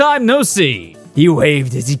 long time no see." He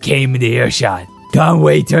waved as he came into earshot.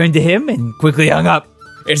 Conway turned to him and quickly hung up.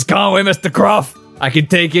 "It's Conway, Mr. Croft. I can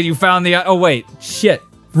take it you found the... Oh, wait. Shit.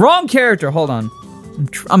 Wrong character. Hold on.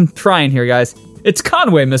 I'm trying here, guys. It's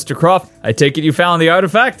Conway, Mr. Croft. I take it you found the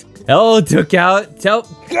artifact?" L took out...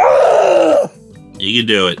 You can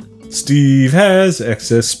do it. Steve has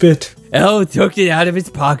excess spit. L took it out of his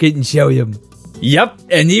pocket and showed him. "Yep,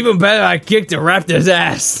 and even better, I kicked a raptor's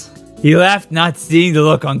ass." He laughed, not seeing the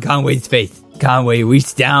look on Conway's face. Conway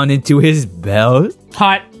reached down into his belt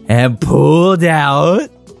Hot. and pulled out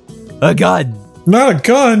a gun, Not a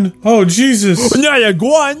gun. Oh, Jesus. Not a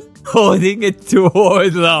gun. holding it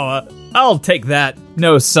toward Loa. "I'll take that.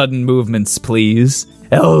 No sudden movements, please."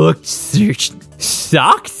 Elle looked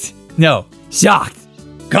shocked? No, shocked.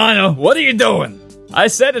 "Connor, what are you doing?" "I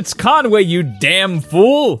said it's Conway, you damn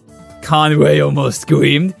fool." Conway almost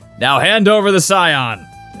screamed. "Now hand over the scion."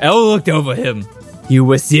 Elle looked over him. He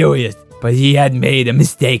was serious, but he had made a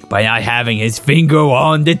mistake by not having his finger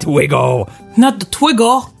on the twiggle. Not the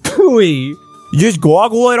twiggle. Pooey. You just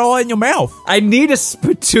goggle it all in your mouth. I need a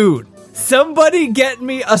spittoon. Somebody get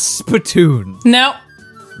me a spittoon. No.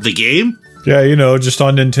 The game? Yeah, you know, just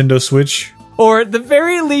on Nintendo Switch. Or at the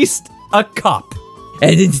very least, a cup.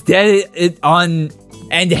 And instead,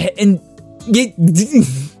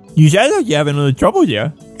 You sound like you're having a little trouble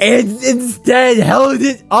there. and instead held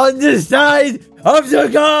it on the side of the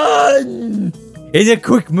gun. In a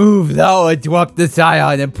quick move, Laura dropped the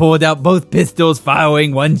scion and pulled out both pistols,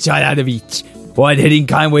 firing one shot out of each. One hitting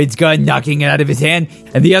Conway's gun, knocking it out of his hand,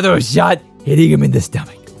 and the other shot hitting him in the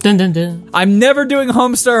stomach. Dun dun dun. I'm never doing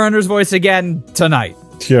Homestar Runner's voice again tonight.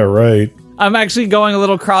 Yeah, right. I'm actually going a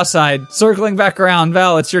little cross-eyed. Circling back around.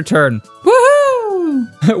 Val, it's your turn. Woohoo!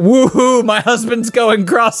 Woohoo, my husband's going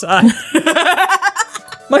cross-eyed.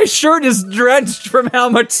 My shirt is drenched from how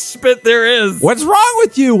much spit there is. What's wrong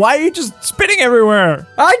with you? Why are you just spitting everywhere?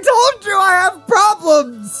 I told you I have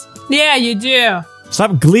problems. Yeah, you do.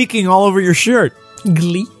 Stop gleeking all over your shirt.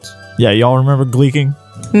 Gleek? Yeah, y'all remember gleeking?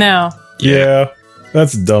 No. Yeah,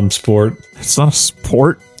 that's dumb sport. It's not a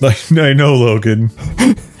sport. I know, Logan.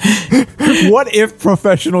 What if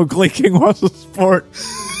professional gleeking was a sport?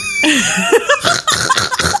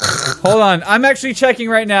 Hold on, I'm actually checking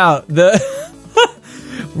right now. The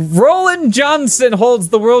Roland Johnson holds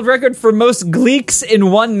the world record for most gleeks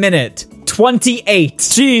in 1 minute. 28.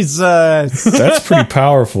 Jesus. That's pretty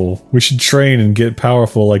powerful. We should train and get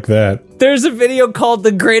powerful like that. There's a video called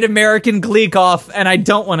The Great American Gleek Off, and I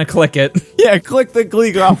don't want to click it. Yeah, click the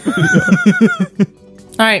gleek off.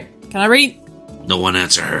 Alright, can I read? No one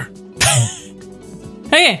answer her.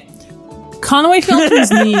 Okay. Conway fell to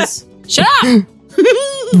his knees. Shut up!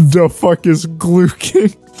 The fuck is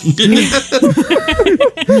gluking?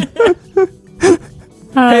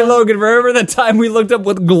 Hey, Logan, remember the time we looked up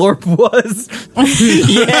what glorp was?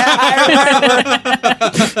 Yeah, I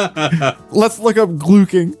remember. Let's look up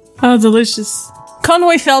gluking. Oh, delicious.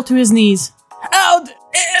 Conway fell to his knees. Ow!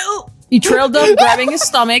 Ew! He trailed up, grabbing his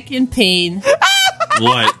stomach in pain.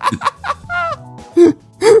 What?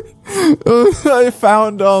 I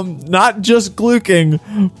found not just gluking,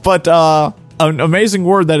 but an amazing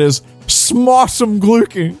word that is smawsome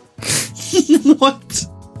gluking. What?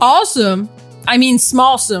 Awesome. I mean,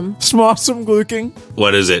 smallsome. Smawsome gluking.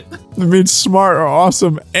 What is it? It means smart or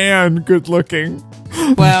awesome and good looking.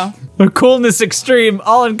 Wow. A coolness extreme,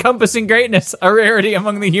 all-encompassing greatness, a rarity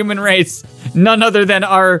among the human race. None other than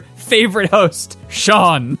our favorite host,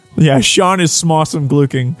 Sean. Yeah, Sean is smawsome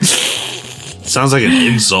gluking. Sounds like an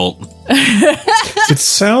insult. It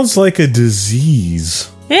sounds like a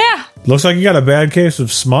disease. Yeah. Looks like you got a bad case of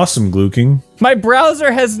smawsome gluking. My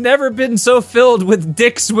browser has never been so filled with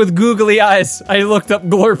dicks with googly eyes. I looked up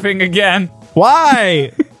glorping again.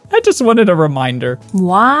 Why? I just wanted a reminder.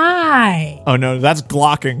 Why? Oh no, that's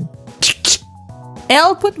glocking.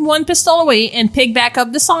 Elle put one pistol away and picked back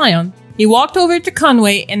up the Scion. He walked over to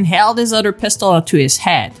Conway and held his other pistol to his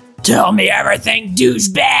head. Tell me everything,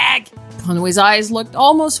 douchebag! Conway's eyes looked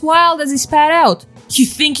almost wild as he spat out. You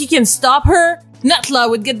think he can stop her? Natla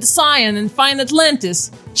would get the Scion and find Atlantis.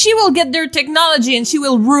 She will get their technology and she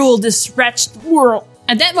will rule this wretched world.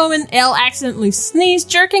 At that moment, Elle accidentally sneezed,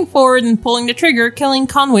 jerking forward and pulling the trigger, killing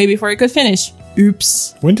Conway before he could finish.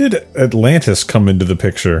 Oops. When did Atlantis come into the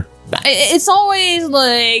picture? It's always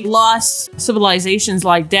like lost civilizations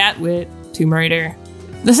like that with Tomb Raider.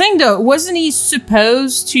 The thing though, wasn't he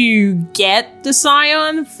supposed to get the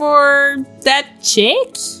Scion for that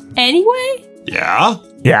chick anyway? Yeah?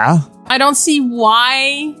 Yeah. I don't see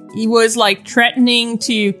why he was like threatening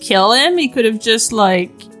to kill him. He could have just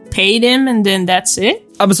like paid him and then that's it.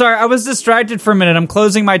 I'm sorry, I was distracted for a minute. I'm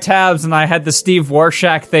closing my tabs and I had the Steve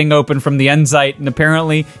Warshak thing open from the Enzyte, and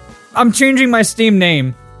apparently I'm changing my Steam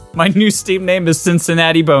name. My new Steam name is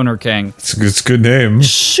Cincinnati Boner King. It's a good name.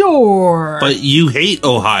 Sure. But you hate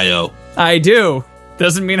Ohio. I do.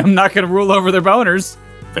 Doesn't mean I'm not going to rule over their boners.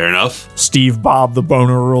 Fair enough. Steve Bob, the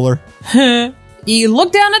boner ruler. He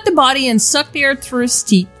looked down at the body and sucked air through his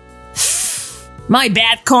teeth. My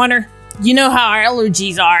bad, Connor. You know how our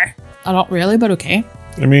allergies are. I don't really, but okay.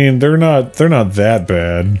 I mean, they're not that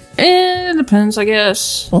bad. It depends, I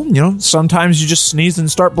guess. Well, you know, sometimes you just sneeze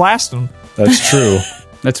and start blasting. That's true.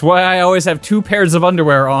 That's why I always have 2 pairs of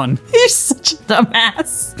underwear on. You're such a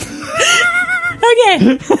dumbass.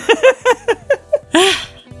 Okay.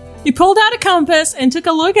 He pulled out a compass and took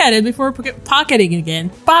a look at it before pocketing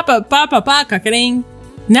again. Pocketing.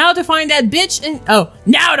 Now to find that bitch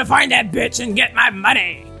and get my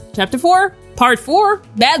money. Chapter 4, Part 4,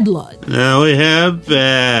 Bad Blood. Now we have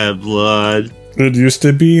bad blood. It used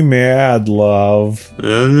to be mad love.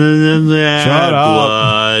 Bad Shut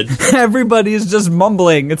up. blood. Everybody's just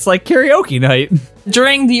mumbling. It's like karaoke night.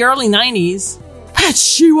 During the early 90s,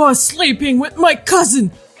 she was sleeping with my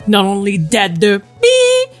cousin. Not only that, the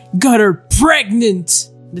bee got her pregnant.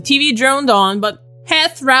 The TV droned on, but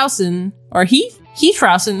Heath Rowson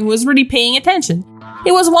was really paying attention.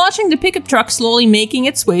 He was watching the pickup truck slowly making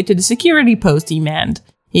its way to the security post he manned.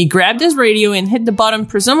 He grabbed his radio and hit the button,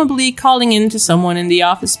 presumably calling in to someone in the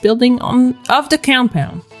office building of the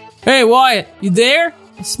compound. Hey, Wyatt, you there?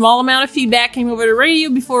 A small amount of feedback came over the radio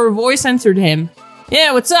before a voice answered him.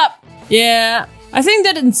 Yeah, what's up? Yeah, I think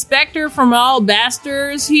that Inspector from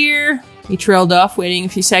Albaster's here. He trailed off, waiting a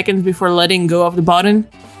few seconds before letting go of the button.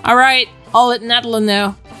 Alright, I'll let Natla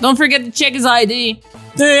know. Don't forget to check his ID.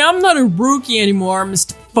 Hey, I'm not a rookie anymore,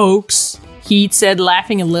 Mr. Folks. Heath said,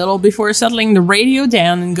 laughing a little before settling the radio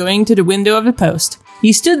down and going to the window of the post.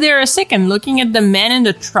 He stood there a second looking at the man in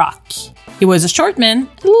the truck. He was a short man,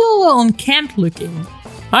 a little unkempt looking.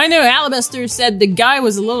 I know Alabaster said the guy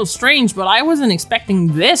was a little strange, but I wasn't expecting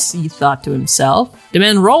this, he thought to himself. The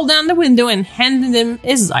man rolled down the window and handed him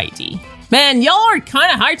his ID. Man, y'all are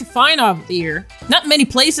kind of hard to find out here. Not many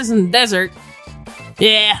places in the desert.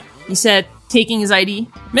 Yeah, he said, taking his ID.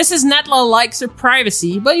 Mrs. Netla likes her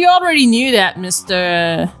privacy, but you already knew that,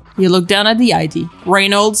 Mr. He looked down at the ID.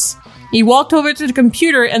 Reynolds. He walked over to the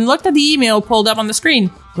computer and looked at the email pulled up on the screen.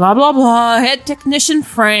 Blah, blah, blah. Head technician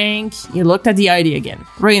Frank. He looked at the ID again.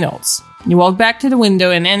 Reynolds. He walked back to the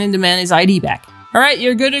window and handed the man his ID back. Alright,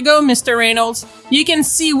 you're good to go, Mr. Reynolds. You can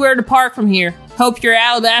see where to park from here. Hope your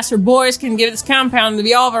Alabaster boys can give this compound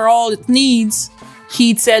the overall it needs.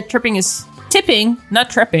 He'd said, tipping, not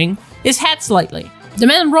tripping, his hat slightly. The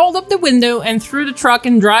man rolled up the window and threw the truck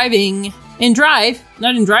making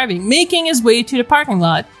his way to the parking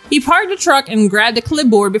lot. He parked the truck and grabbed the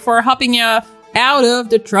clipboard before hopping out of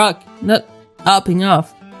the truck. Not hopping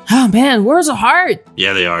off. Oh man, words are hard.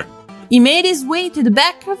 Yeah, they are. He made his way to the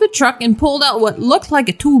back of the truck and pulled out what looked like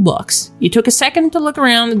a toolbox. He took a second to look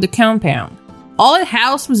around at the compound. All it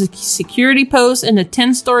housed was a security post and a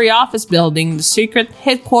 10-story office building, the secret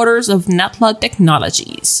headquarters of Netla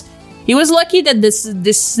Technologies. He was lucky that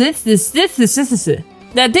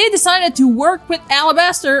that they decided to work with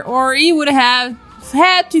Alabaster, or he would have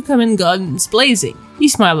had to come in guns blazing. He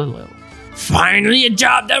smiled a little. Finally a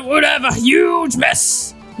job that would have a huge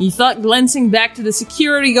mess, he thought, glancing back to the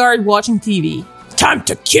security guard watching TV. Time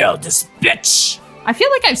to kill this bitch. I feel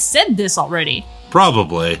like I've said this already.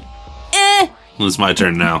 Probably. It's my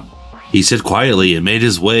turn now. He said quietly and made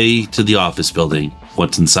his way to the office building.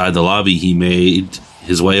 Once inside the lobby, he made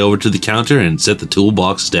his way over to the counter and set the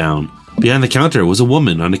toolbox down. Behind the counter was a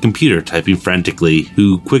woman on a computer typing frantically,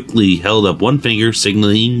 who quickly held up one finger,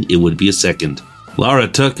 signaling it would be a second. Laura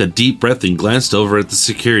took a deep breath and glanced over at the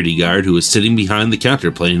security guard who was sitting behind the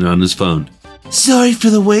counter playing on his phone. Sorry for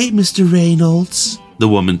the wait, Mr. Reynolds, the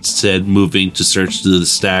woman said, moving to search through the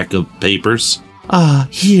stack of papers. Ah,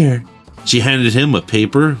 here. She handed him a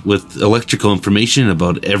paper with electrical information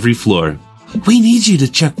about every floor. We need you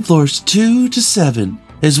to check floors 2 to 7,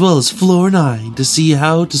 as well as floor 9, to see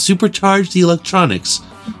how to supercharge the electronics,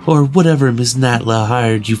 or whatever Ms. Natla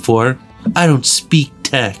hired you for. I don't speak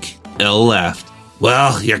tech. Elle laughed.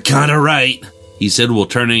 Well, you're kinda right, he said while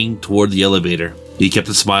turning toward the elevator. He kept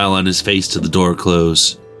a smile on his face till the door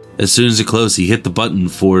closed. As soon as it closed, he hit the button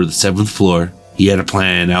for the 7th floor. He had a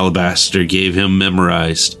plan Alabaster gave him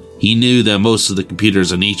memorized. He knew that most of the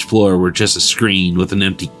computers on each floor were just a screen with an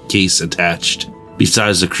empty case attached.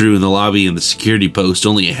 Besides the crew in the lobby and the security post,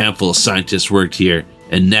 only a handful of scientists worked here,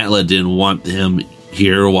 and Natla didn't want him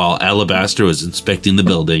here while Alabaster was inspecting the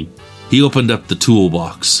building. He opened up the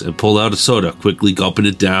toolbox and pulled out a soda, quickly gulping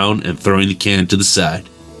it down and throwing the can to the side.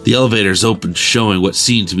 The elevators opened, showing what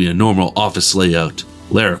seemed to be a normal office layout.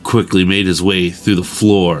 Lara quickly made his way through the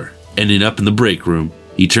floor, ending up in the break room.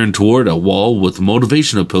 He turned toward a wall with a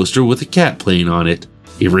motivational poster with a cat playing on it.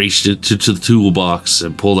 He reached into the toolbox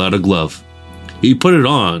and pulled out a glove. He put it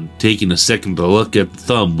on, taking a second to look at the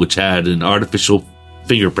thumb, which had an artificial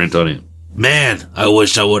fingerprint on it. Man, I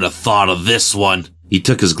wish I would have thought of this one. He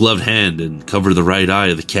took his gloved hand and covered the right eye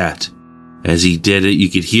of the cat. As he did it, you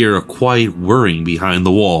could hear a quiet whirring behind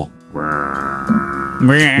the wall.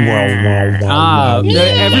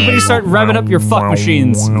 Everybody start revving up your fuck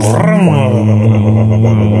machines.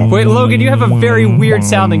 Wait, Logan, you have a very weird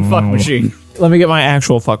sounding fuck machine. Let me get my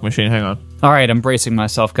actual fuck machine. Hang on. All right, I'm bracing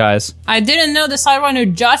myself, guys. I didn't know the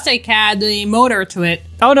Cyberrunner Joystick had the motor to it.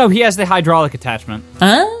 Oh no, he has the hydraulic attachment.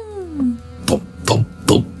 Huh?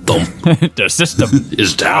 The system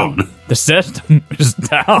is down. The system is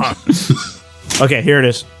down. Okay, here it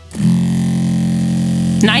is.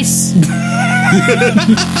 Nice.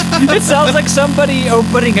 It sounds like somebody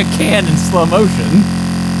opening a can in slow motion.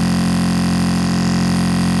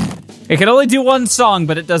 It can only do one song,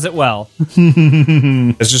 but it does it well.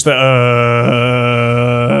 It's just the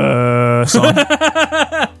song.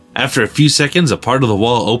 After a few seconds, a part of the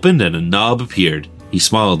wall opened and a knob appeared. He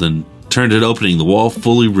smiled and turned it, opening the wall,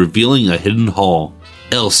 fully revealing a hidden hall.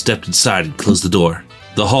 Elle stepped inside and closed the door.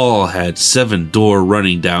 The hall had 7 doors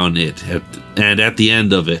running down it, and at the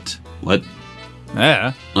end of it... What?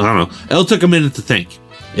 Yeah. I don't know. Elle took a minute to think.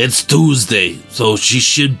 It's Tuesday, so she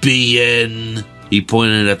should be in... He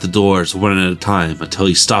pointed at the doors, one at a time, until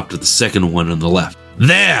he stopped at the second one on the left.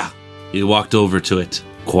 There! He walked over to it,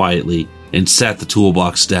 quietly, and sat the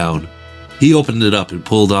toolbox down. He opened it up and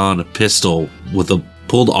pulled on a pistol?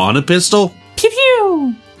 Pew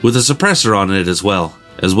pew! With a suppressor on it as well,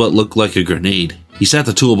 as what looked like a grenade. He set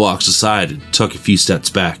the toolbox aside and took a few steps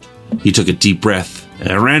back. He took a deep breath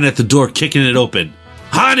and ran at the door, kicking it open.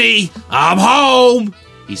 Honey, I'm home!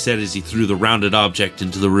 He said as he threw the rounded object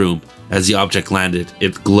into the room. As the object landed,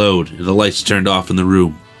 it glowed and the lights turned off in the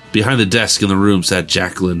room. Behind the desk in the room sat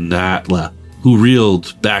Jacqueline Natla, who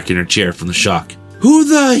reeled back in her chair from the shock. Who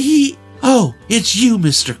the he? Oh, it's you,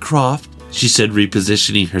 Mr. Croft, she said,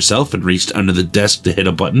 repositioning herself and reached under the desk to hit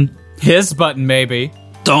a button. His button, maybe.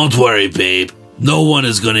 Don't worry, babe. No one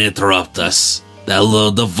is going to interrupt us. That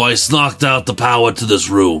little device knocked out the power to this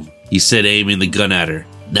room, he said, aiming the gun at her.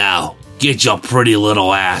 Now, get your pretty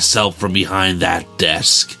little ass out from behind that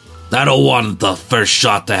desk. I don't want the first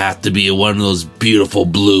shot to have to be one of those beautiful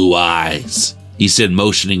blue eyes, he said,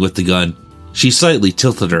 motioning with the gun. She slightly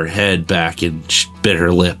tilted her head back and bit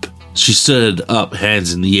her lip. She stood up,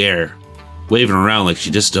 hands in the air, waving around like she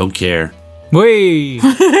just don't care. Whee!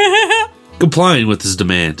 Complying with his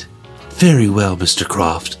demand. Very well, Mr.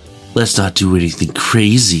 Croft. Let's not do anything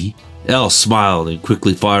crazy. Elle smiled and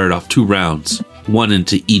quickly fired off 2 rounds, one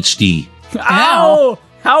into each knee. Ow!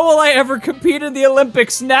 How will I ever compete in the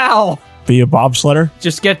Olympics now? Be a bobsledder?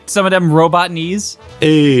 Just get some of them robot knees?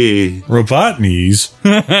 Hey. Robot knees?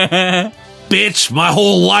 Bitch, my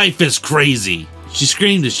whole life is crazy. She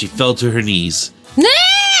screamed as she fell to her knees.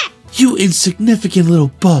 You insignificant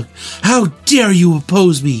little bug. How dare you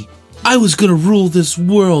oppose me? I was gonna rule this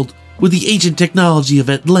world with the ancient technology of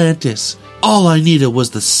Atlantis. All I needed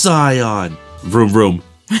was the Scion. Vroom vroom.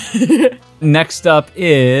 Next up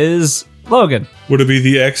is Logan. Would it be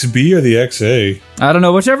the XB or the XA? I don't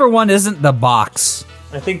know, whichever one isn't the box.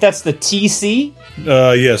 I think that's the TC.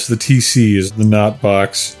 Yes, the TC is the not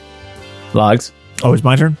box. Logs. Oh, it's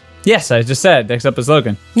my turn? Yes, I just said. Next up is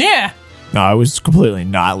Logan. Yeah. No, I was completely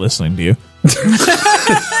not listening to you.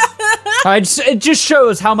 It just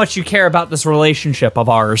shows how much you care about this relationship of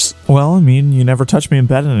ours. Well, I mean, you never touch me in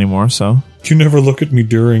bed anymore, so... You never look at me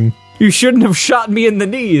during... You shouldn't have shot me in the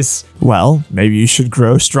knees. Well, maybe you should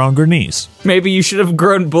grow stronger knees. Maybe you should have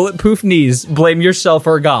grown bulletproof knees. Blame yourself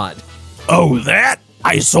or God. Oh, that?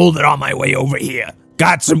 I sold it on my way over here.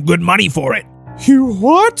 Got some good money for it. You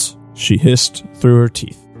what? She hissed through her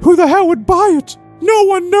teeth. Who the hell would buy it? No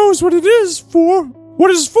one knows what it is for.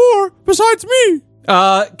 What it's for besides me?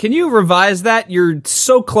 Can you revise that? You're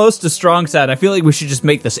so close to strong side. I feel like we should just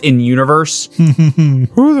make this in universe.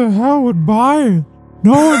 Who the hell would buy it?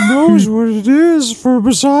 No one knows what it is for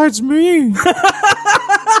besides me.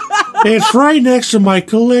 It's right next to my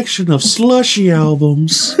collection of Slushy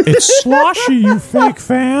albums. It's Sloshy, you fake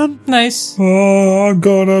fan. Nice. Oh, I'm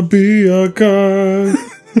gonna be a guy.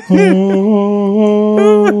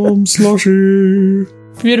 Oh, I'm Slushy.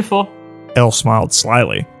 Beautiful. Elle smiled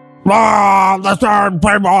slyly. The third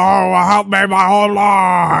people who helped me my whole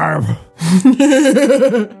life.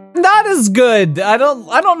 Not as good. I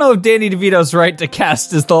don't know if Danny DeVito's right to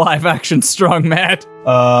cast as the live action Strong Matt.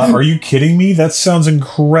 Are you kidding me? That sounds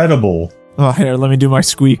incredible. Oh, here, let me do my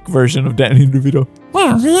squeak version of Danny DeVito.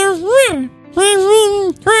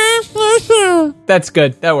 That's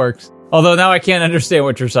good. That works. Although now I can't understand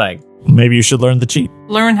what you're saying. Maybe you should learn the cheat.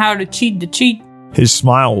 Learn how to cheat the cheat. His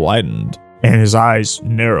smile widened, and his eyes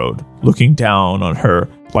narrowed, looking down on her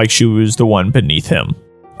like she was the one beneath him.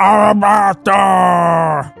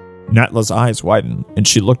 Arabata! Natla's eyes widened, and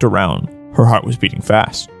she looked around. Her heart was beating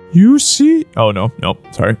fast. You see? Oh, no,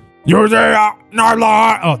 sorry. You're there,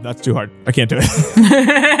 Natla! Oh, that's too hard. I can't do it.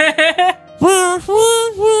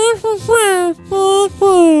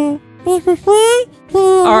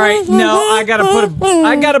 All right, no, I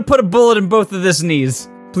gotta put a bullet in both of his knees.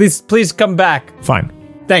 Please come back. Fine.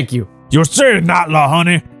 Thank you. You see, Natla,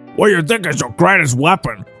 honey, what you think is your greatest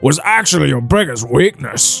weapon was actually your biggest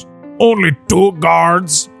weakness. Only 2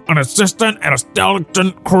 guards, an assistant, and a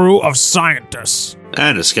skeleton crew of scientists.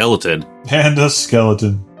 And a skeleton. And a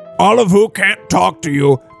skeleton. All of who can't talk to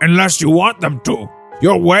you unless you want them to.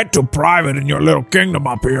 You're way too private in your little kingdom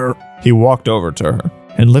up here. He walked over to her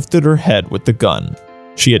and lifted her head with the gun.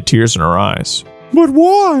 She had tears in her eyes. But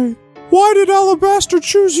why? Why did Alabaster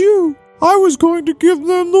choose you? I was going to give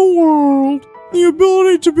them the world. The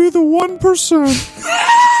ability to be the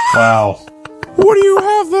 1%. Wow. What do you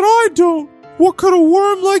have that I don't? What could a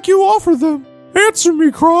worm like you offer them? Answer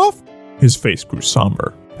me, Croft. His face grew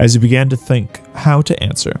somber as he began to think how to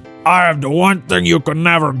answer. I have the one thing you could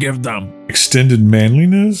never give them. Extended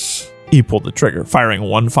manliness? He pulled the trigger, firing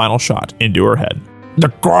one final shot into her head. The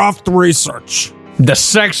Croft research. The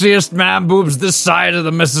sexiest man boobs this side of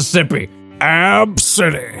the Mississippi. Ab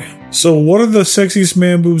City. So what are the sexiest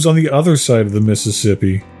man boobs on the other side of the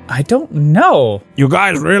Mississippi? I don't know. You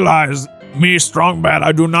guys realize, me, Strong Bad,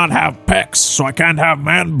 I do not have pecs, so I can't have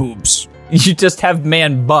man boobs. You just have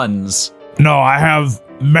man buns. No, I have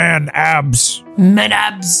man abs. Man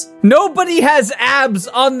abs. Nobody has abs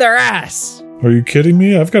on their ass. Are you kidding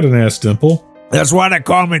me? I've got an ass dimple. That's why they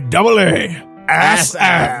call me Double A. Ass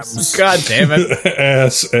abs. God damn it.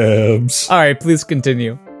 Ass abs. All right, please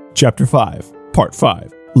continue. Chapter 5, Part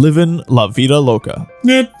 5. Livin' La Vida Loca.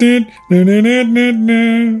 The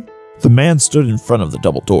The man stood in front of the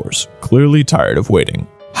double doors, clearly tired of waiting.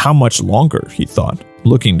 How much longer, he thought,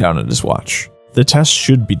 looking down at his watch. The test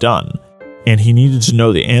should be done, and he needed to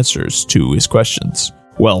know the answers to his questions.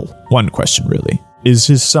 Well, one question really. Is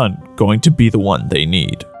his son going to be the one they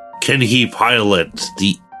need? Can he pilot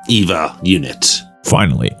the EVA unit?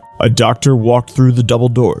 Finally, a doctor walked through the double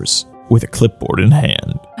doors with a clipboard in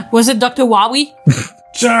hand. Was it Dr. Wowie?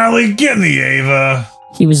 Charlie, get in the Ava.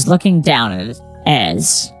 He was looking down at it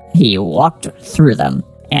as he walked through them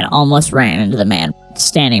and almost ran into the man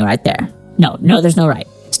standing right there. No, there's no right.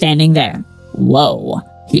 Standing there. Whoa.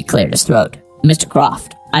 He cleared his throat. Mr.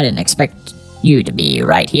 Croft, I didn't expect you to be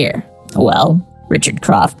right here. Well, Richard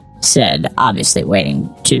Croft said, obviously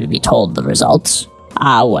waiting to be told the results.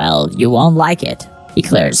 Well, you won't like it. He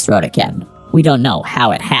cleared his throat again. We don't know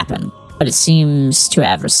how it happened, but it seems to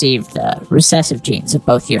have received the recessive genes of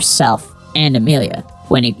both yourself and Amelia.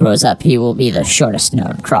 When he grows up, he will be the shortest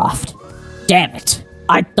known Croft. Damn it!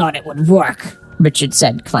 I thought it would work, Richard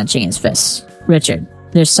said, clenching his fists. Richard,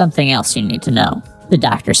 there's something else you need to know. The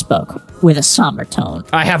doctor spoke with a somber tone.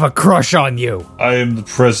 I have a crush on you. I am the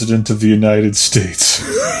President of the United States.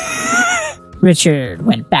 Richard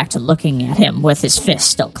went back to looking at him with his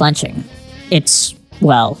fist still clenching.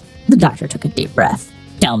 The doctor took a deep breath.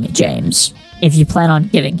 Tell me, James, if you plan on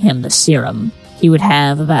giving him the serum, he would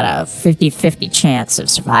have about a 50-50 chance of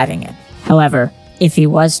surviving it. However, if he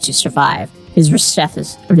was to survive, his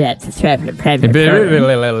recessive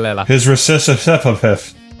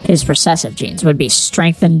genes would be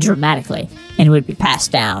strengthened dramatically and would be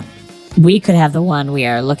passed down. We could have the one we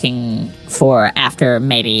are looking for after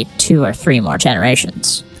maybe 2 or 3 more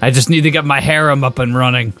generations. I just need to get my harem up and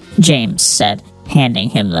running, James said, handing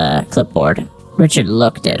him the clipboard. Richard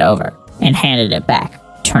looked it over and handed it back,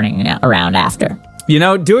 turning around after. You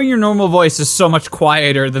know, doing your normal voice is so much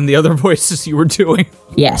quieter than the other voices you were doing.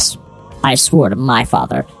 Yes, I swore to my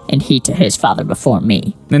father, and he to his father before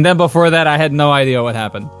me. And then before that, I had no idea what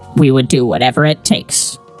happened. We would do whatever it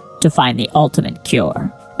takes to find the ultimate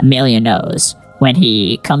cure. Amelia knows when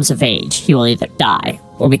he comes of age, he will either die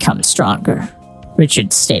or become stronger.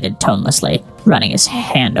 Richard stated tonelessly, running his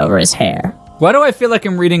hand over his hair. Why do I feel like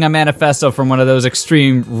I'm reading a manifesto from one of those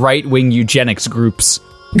extreme right-wing eugenics groups?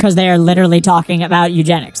 Because they are literally talking about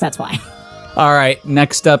eugenics, that's why. All right,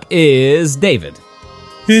 next up is David.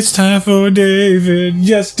 It's time for David.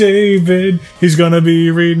 Yes, David. He's gonna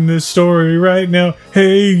be reading this story right now.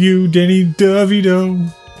 Hey, you, Denny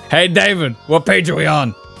DeVito. Hey, David, what page are we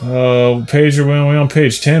on? Page are we on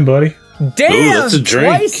page 10, buddy. Damn, Ooh, that's a drink.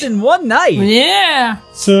 Twice in one night. Yeah.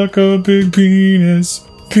 Suck a big penis.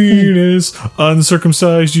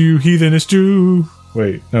 Uncircumcised, you heathenist Jew.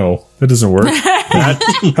 Wait, no, that doesn't work.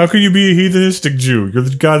 How can you be a heathenistic Jew? You're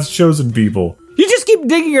God's chosen people. You just keep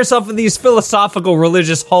digging yourself in these philosophical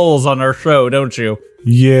religious holes on our show, don't you?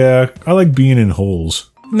 Yeah, I like being in holes.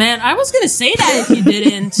 Man, I was gonna say that if you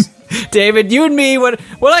didn't. David, you and me, when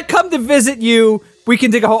I come to visit you, we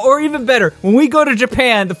can dig a hole. Or even better, when we go to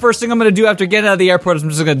Japan, the first thing I'm going to do after getting out of the airport is I'm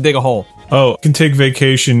just going to dig a hole. Oh, I can take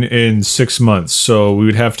vacation in 6 months, so we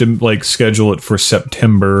would have to, schedule it for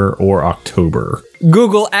September or October.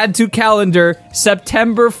 Google, add to calendar,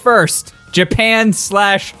 September 1st,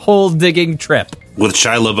 Japan/hole digging trip. With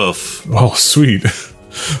Shia LaBeouf. Oh, sweet.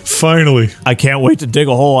 Finally. I can't wait to dig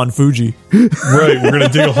a hole on Fuji. Right, we're going to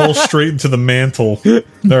dig a hole straight into the mantle.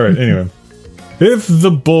 All right, anyway. If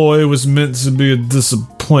the boy was meant to be a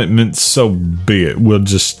disappointment, so be it. We'll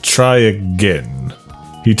just try again.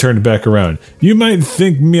 He turned back around. You might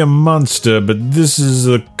think me a monster, but this is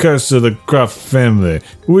the curse of the Croft family.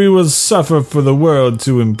 We will suffer for the world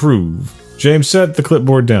to improve. James set the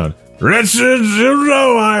clipboard down. Richard, you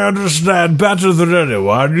know I understand better than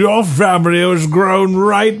anyone. Your family has grown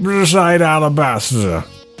right beside Alabaster.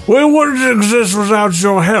 We wouldn't exist without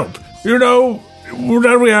your help. You know,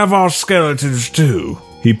 then we have our skeletons too.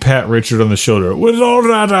 He pat Richard on the shoulder. With all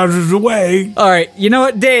that out of the way. All right, you know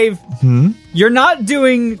what, Dave? You're not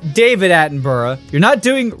doing David Attenborough. You're not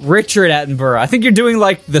doing Richard Attenborough. I think you're doing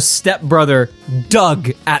like the stepbrother, Doug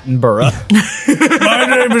Attenborough. My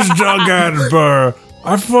name is Doug Attenborough.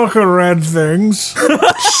 I fucking read things.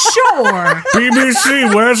 Sure.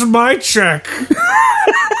 BBC, where's my check?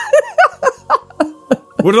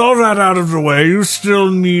 With all that out of the way, you still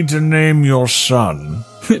need to name your son.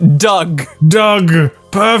 Doug. Doug.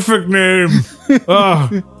 Perfect name.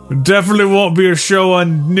 Definitely won't be a show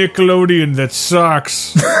on Nickelodeon that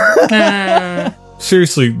sucks.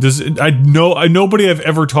 Seriously, nobody I've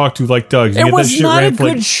ever talked to like Doug. It was not a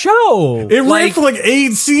good show. It ran for like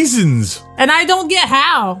 8 seasons. And I don't get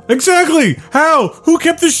how. Exactly. How? Who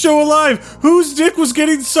kept the show alive? Whose dick was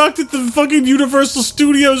getting sucked at the fucking Universal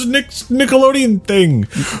Studios Nickelodeon thing?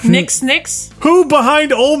 Nix? Who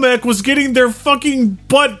behind Olmec was getting their fucking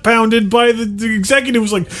butt pounded by the executive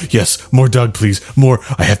was like, yes, more Doug, please. More.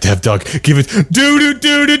 I have to have Doug. Give it. Do.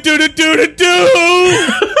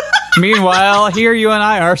 Meanwhile, here you and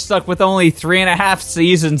I are stuck with only 3.5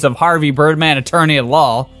 seasons of Harvey Birdman, Attorney at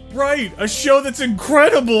Law. Right, a show that's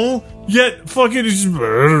incredible, yet fucking you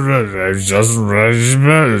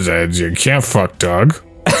can't fuck Doug.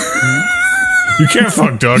 You can't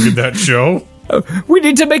fuck Doug in that show. We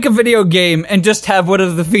need to make a video game and just have one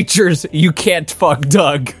of the features, you can't fuck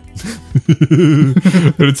Doug. And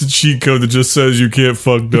it's a cheat code that just says you can't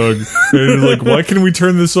fuck Doug. And you're like, why can we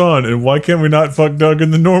turn this on? And why can't we not fuck Doug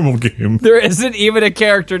in the normal game? There isn't even a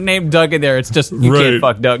character named Doug in there. It's just, you can't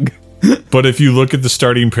fuck Doug. But if you look at the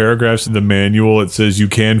starting paragraphs in the manual, it says you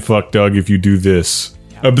can fuck Doug if you do this.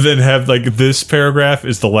 But then have, like, this paragraph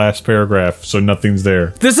is the last paragraph, so nothing's there.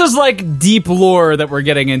 This is like deep lore that we're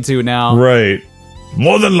getting into now. Right.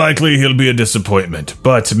 More than likely, he'll be a disappointment,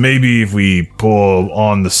 but maybe if we pour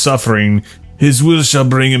on the suffering, his will shall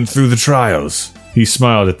bring him through the trials. He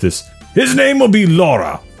smiled at this. His name will be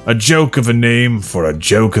Laura, a joke of a name for a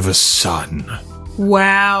joke of a son.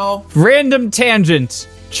 Wow. Random tangent.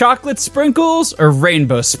 Chocolate sprinkles or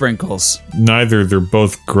rainbow sprinkles? Neither, they're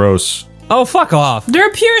both gross. Oh, fuck off.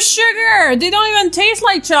 They're pure sugar. They don't even taste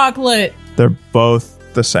like chocolate. They're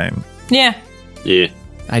both the same. Yeah.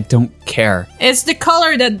 I don't care. It's the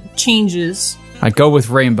color that changes. I go with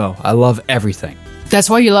rainbow. I love everything. That's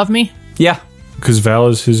why you love me? Yeah. Because Val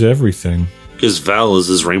is his everything. Because Val is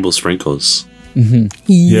his rainbow sprinkles. Mm-hmm.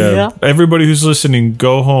 Yeah. Everybody who's listening,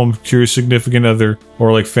 go home to your significant other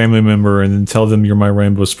or like family member and then tell them you're my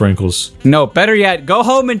rainbow sprinkles. No, better yet, go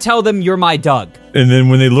home and tell them you're my Doug. And then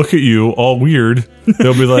when they look at you all weird,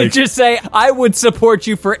 they'll be like... Just say, I would support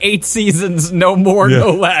you for 8 seasons, no more,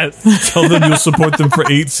 no less. Tell them you'll support them for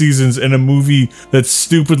 8 seasons in a movie that's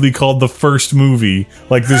stupidly called The First Movie.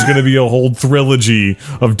 Like there's going to be a whole trilogy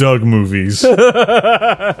of Doug movies.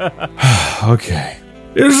 Okay.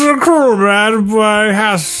 He's a cruel man, but he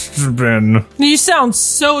has to been. You sound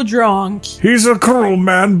so drunk. He's a cruel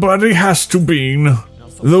man, but he has to been.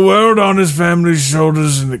 The world on his family's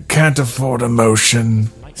shoulders, and it can't afford emotion.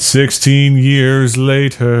 16 years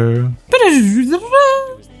later.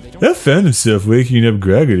 I found himself waking up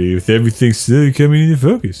groggily with everything slowly coming into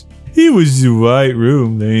focus. He was in the white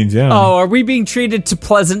room laying down. Oh, are we being treated to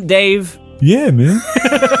Pleasant Dave? Yeah, man.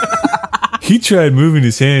 He tried moving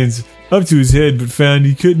his hands up to his head, but found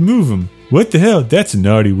he couldn't move them. What the hell? That's a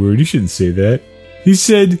naughty word. You shouldn't say that. He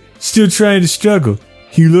said, still trying to struggle.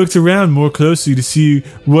 He looked around more closely to see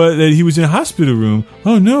that he was in a hospital room.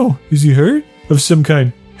 Oh no, is he hurt? Of some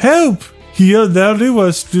kind. Help! He yelled loudly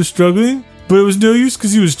while still struggling, but it was no use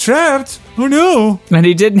because he was trapped. Oh no. And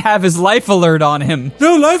he didn't have his life alert on him.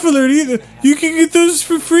 No life alert either. You can get those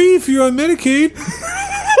for free if you're on Medicaid.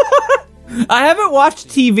 I haven't watched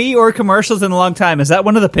TV or commercials in a long time. Is that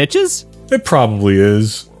one of the pitches? It probably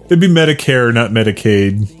is. It'd be Medicare, not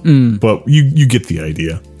Medicaid. But you get the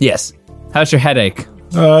idea. Yes. How's your headache?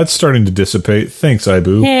 It's starting to dissipate. Thanks,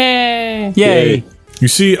 Ibu. Yay. You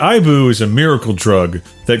see, Ibu is a miracle drug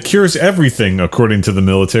that cures everything, according to the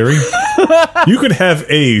military. You could have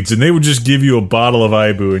AIDS, and they would just give you a bottle of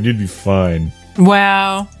Ibu, and you'd be fine.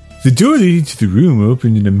 Wow. The door leading to the room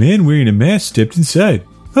opened, and a man wearing a mask stepped inside.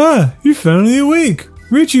 Ah, you're finally awake.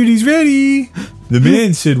 Richard, he's ready. The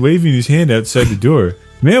man said, waving his hand outside the door.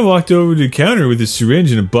 The man walked over to the counter with a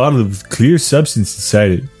syringe and a bottle of clear substance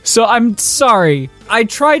inside it. So I'm sorry. I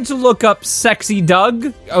tried to look up Sexy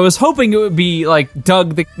Doug. I was hoping it would be like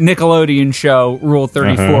Doug the Nickelodeon show, Rule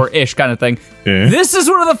 34-ish kind of thing. Yeah. This is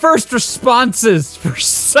one of the first responses for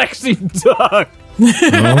Sexy Doug.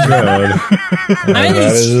 Oh, God. I mean,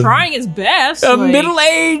 he's trying his best. A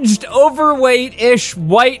middle-aged, overweight-ish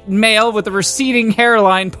white male with a receding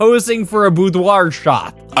hairline posing for a boudoir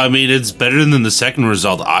shot. I mean, it's better than the second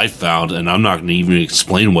result I found, and I'm not going to even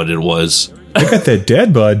explain what it was. I got that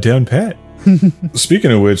dad bod down pat.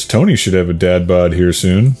 Speaking of which, Tony should have a dad bod here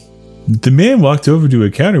soon. The man walked over to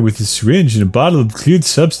a counter with a syringe and a bottle of cleared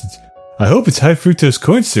substance. I hope it's high fructose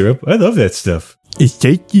corn syrup. I love that stuff. It's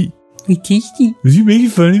tasty. It's tasty. Was you making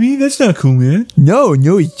fun of me? That's not cool, man. No,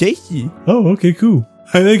 it's tasty. Oh, okay, cool.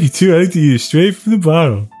 I like it too. I like to eat it straight from the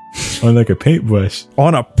bottle. On like a paintbrush.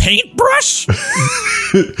 On a paintbrush?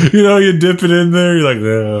 You know, you dip it in there, you're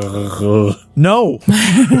like, No.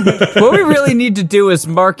 What we really need to do is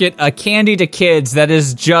market a candy to kids that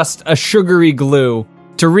is just a sugary glue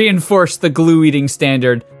to reinforce the glue eating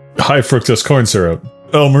standard. high fructose corn syrup.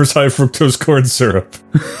 Elmer's high fructose corn syrup.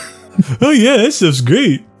 Oh yeah, that stuff's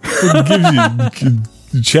great. It gives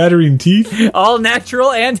you chattering teeth. All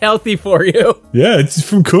natural and healthy for you. Yeah, it's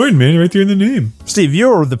from corn, man, right there in the name. Steve, you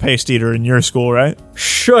were the paste eater in your school, right?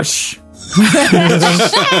 Shush.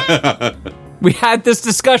 We had this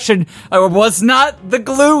discussion. I was not the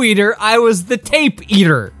glue eater. I was the tape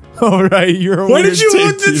eater. All right, you're a Why weird did you tape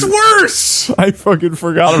want it's eater. worse? I fucking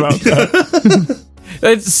forgot about that.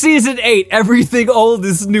 It's season 8. Everything old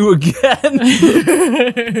is new again.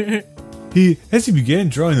 As he began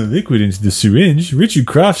drawing the liquid into the syringe, Richard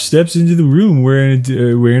Croft steps into the room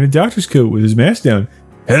wearing a doctor's coat with his mask down.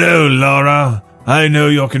 Hello, Laura. I know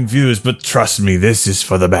you're confused, but trust me, this is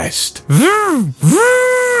for the best.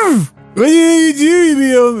 What are you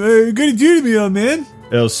gonna do to me, old man?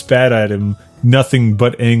 El spat at him, nothing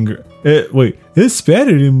but anger. Wait, El spat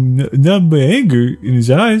at him, nothing but anger in his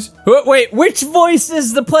eyes. Wait, which voice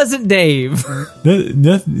is the pleasant Dave?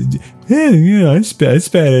 Nothing. Yeah, I spat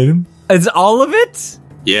at him. Is all of it?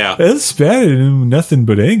 Yeah. El spat at him, nothing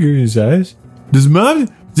but anger in his eyes. Does mom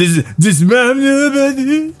know about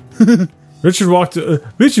this? Richard walked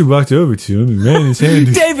over to him and ran his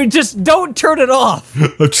hand. David, just don't turn it off.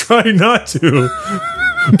 I'm trying not to,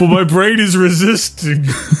 but my brain is resisting.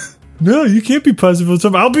 No, you can't be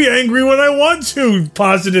positive. I'll be angry when I want to,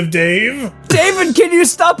 positive Dave. David, can you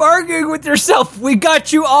stop arguing with yourself? We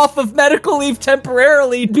got you off of medical leave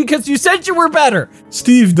temporarily because you said you were better.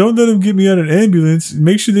 Steve, don't let them get me on an ambulance.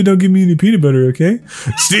 Make sure they don't give me any peanut butter, okay?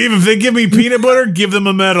 Steve, if they give me peanut butter, give them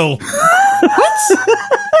a medal.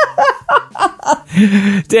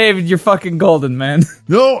 David, you're fucking golden, man.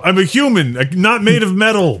 No, I'm a human, not made of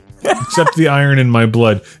metal. Except the iron in my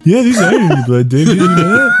blood. Yeah, there's iron in your blood, Dave. Did you know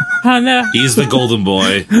that? Oh no. He's the golden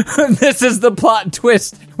boy. This is the plot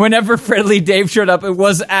twist. Whenever Friendly Dave showed up, it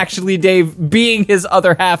was actually Dave being his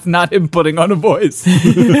other half, not him putting on a voice.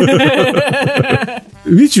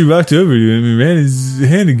 Richard walked over to him and ran his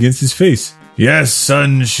hand against his face. Yes,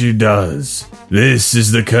 son, she does. This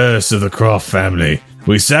is the curse of the Croft family.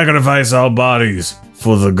 We sacrifice our bodies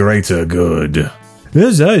for the greater good.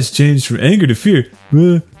 His eyes changed from anger to fear.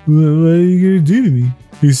 Well, what are you gonna do to me?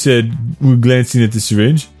 He said, glancing at the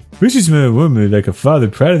syringe. Richard smiled warmly like a father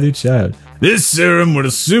proud of their child. This serum will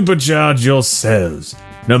supercharge your cells.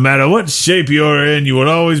 No matter what shape you're in, you will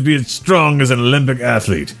always be as strong as an Olympic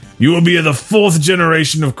athlete. You will be the 4th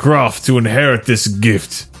generation of Croft to inherit this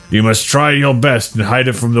gift. You must try your best and hide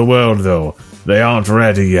it from the world, though. They aren't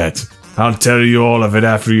ready yet. I'll tell you all of it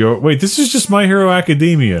after your... Wait, this is just My Hero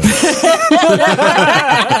Academia.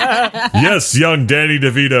 Yes, young Danny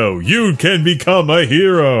DeVito, you can become a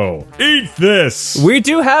hero. Eat this. We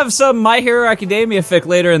do have some My Hero Academia fic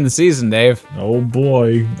later in the season, Dave. Oh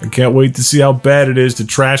boy, I can't wait to see how bad it is to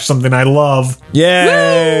trash something I love.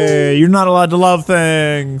 Yay! You're not allowed to love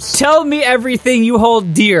things. Tell me everything you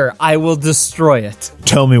hold dear. I will destroy it.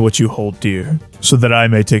 Tell me what you hold dear, so that I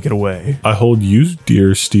may take it away. I hold you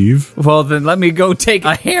dear, Steve. Well, then let me go take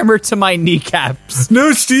a hammer to my kneecaps.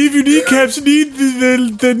 No, Steve, your kneecaps need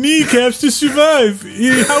the kneecaps to survive.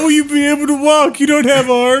 How will you be able to walk? You don't have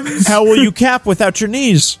arms. How will you cap without your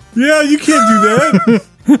knees? Yeah, you can't do that.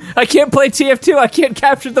 I can't play TF2. I can't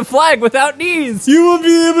capture the flag without knees. You won't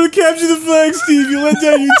be able to capture the flag, Steve. You let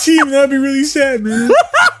down your team. That'd be really sad, man.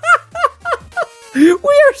 We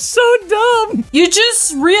are so dumb. You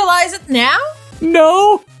just realize it now?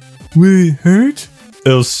 No. Will it hurt?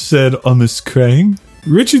 Elle said, almost crying.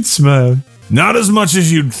 Richard smiled. Not as much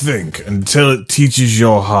as you'd think until it teaches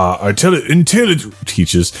your heart. Until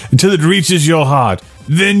it reaches your heart.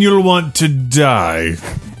 Then you'll want to die.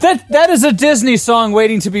 That is a Disney song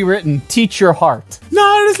waiting to be written. Teach your heart.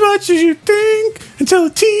 Not as much as you think until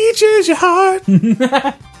it teaches your heart.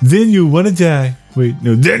 Then you'll want to die. Wait,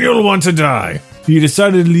 no. Then you'll want to die. He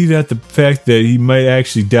decided to leave out the fact that he might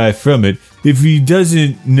actually die from it. If he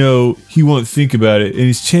doesn't know, he won't think about it, and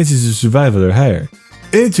his chances of survival are higher.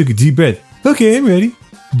 And took a deep breath. Okay, I'm ready.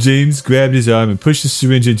 James grabbed his arm and pushed the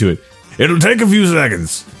syringe into it. It'll take a few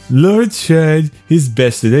seconds. Lord tried his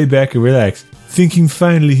best to lay back and relax, thinking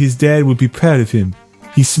finally his dad would be proud of him.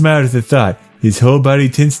 He smiled at the thought. His whole body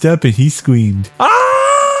tensed up and he screamed.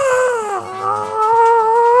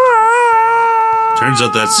 Turns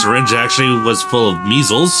out that syringe actually was full of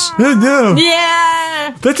measles. Oh no!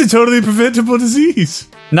 Yeah! That's a totally preventable disease.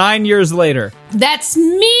 9 years later. That's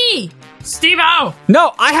me! Steve-O!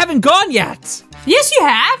 No, I haven't gone yet. Yes, you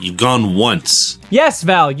have. You've gone once. Yes,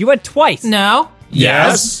 Val, you went twice. No,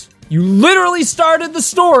 Yes. You literally started the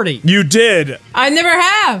story. You did. I never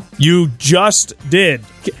have. You just did.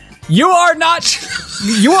 You are not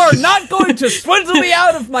going to swindle me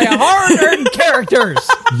out of my hard-earned characters.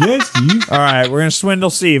 Yes, Steve. All right, we're gonna swindle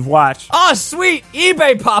Steve. Watch. Oh, sweet.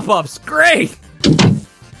 eBay pop-ups. Great.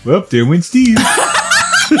 Well, there went Steve.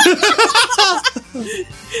 You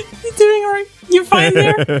doing all right? You fine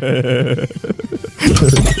there?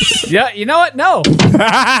 Yeah, you know what? No.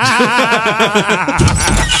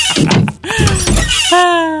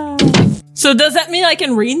 So does that mean I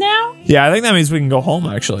can read now? Yeah, I think that means we can go home.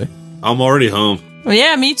 Actually, I'm already home. Well,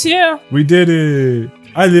 yeah, me too. We did it.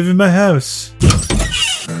 I live in my house.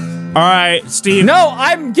 all right, Steve. No,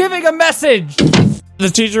 I'm giving a message. The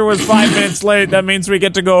teacher was 5 minutes late. That means we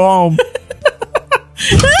get to go home.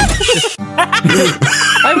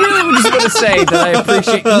 I really just want to say that I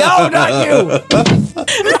appreciate... No, not you!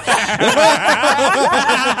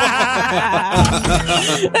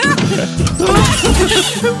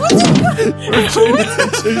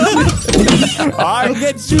 I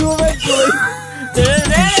get you eventually.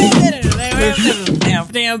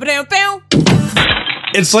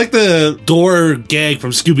 It's like the door gag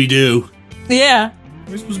from Scooby-Doo. Yeah.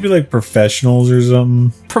 We're supposed to be like professionals or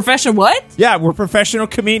something. Professional what? Yeah, we're professional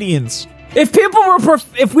comedians. If people were,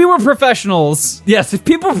 if we were professionals, yes. If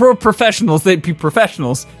people were professionals, they'd be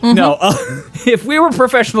professionals. No, if we were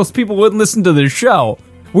professionals, people wouldn't listen to the show.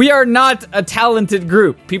 We are not a talented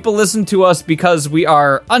group. People listen to us because we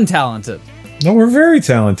are untalented. No, we're very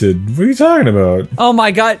talented. What are you talking about? Oh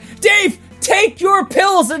my god, Dave! Take your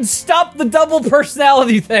pills and stop the double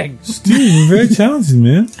personality thing. Steve, we're very talented,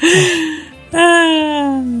 man.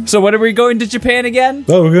 So when are we going to Japan again?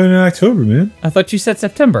 Oh, we're going in October, man. I thought you said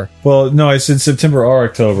September. Well, no, I said September or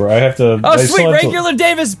October. I have to. Oh, I sweet! still have to- Regular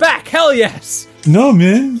Dave is back. Hell yes. No,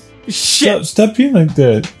 man. Shit. Stop being like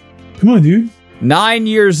that. Come on, dude. 9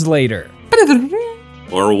 years later.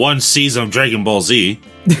 Or one season of Dragon Ball Z.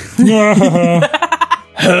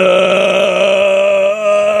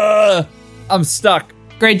 I'm stuck.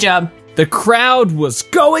 Great job. The crowd was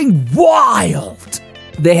going wild.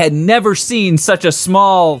 They had never seen such a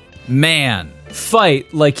small man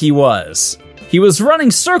fight like he was. He was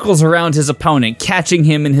running circles around his opponent, catching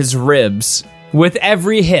him in his ribs with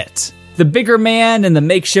every hit. The bigger man in the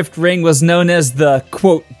makeshift ring was known as the,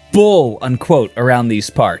 quote, bull, unquote, around these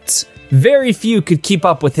parts. Very few could keep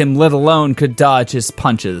up with him, let alone could dodge his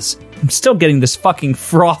punches. I'm still getting this fucking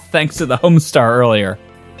froth thanks to the Homestar earlier.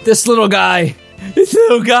 This little guy,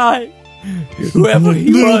 whoever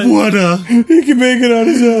he was, He can make it on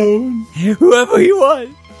his own. whoever he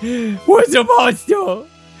was a monster.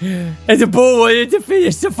 And the bull wanted to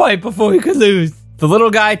finish the fight before he could lose. The little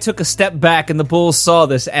guy took a step back and the bull saw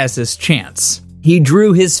this as his chance. He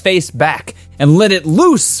drew his face back and let it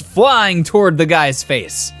loose, flying toward the guy's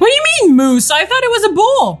face. What do you mean, moose? I thought it was a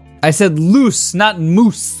bull. I said loose, not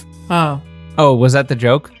moose. Oh. Oh, was that the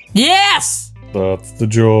joke? Yes! That's the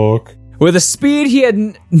joke. With a speed he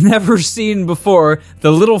had never seen before,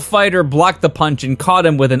 the little fighter blocked the punch and caught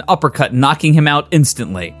him with an uppercut, knocking him out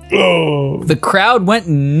instantly. Oh, The crowd went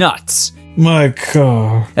nuts my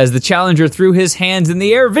God. as the challenger threw his hands in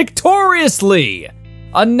the air victoriously.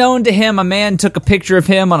 Unknown to him, a man took a picture of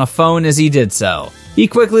him on a phone as he did so. He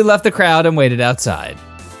quickly left the crowd and waited outside.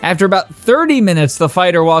 After about 30 minutes, the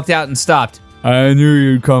fighter walked out and stopped. I knew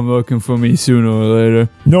you'd come looking for me sooner or later.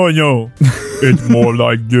 No. It's more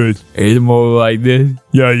like this. It's more like this.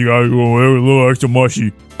 Yeah, you gotta go a little extra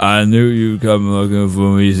mushy. I knew you'd come looking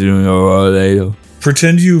for me sooner or later.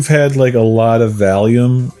 Pretend you've had like a lot of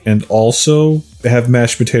Valium and also have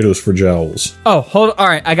mashed potatoes for jowls. Oh, hold on. All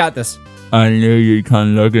right, I got this. I knew you'd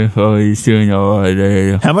come looking for me sooner or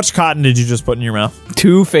later. How much cotton did you just put in your mouth?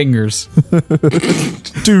 2 fingers.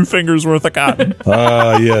 2 fingers worth of cotton.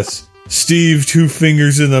 Ah, yes. Steve, 2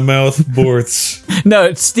 fingers in the mouth, Bortz. No,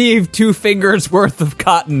 it's Steve, 2 fingers worth of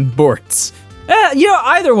cotton borts.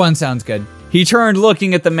 Either one sounds good. He turned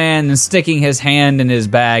looking at the man and sticking his hand in his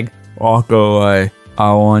bag. Walk away.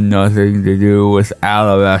 I want nothing to do with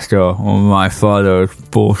Alabaster or my father's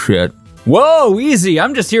bullshit. Whoa, easy.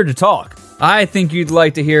 I'm just here to talk. I think you'd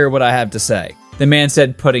like to hear what I have to say. The man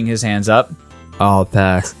said, putting his hands up. I'll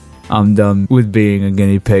pass. I'm done with being a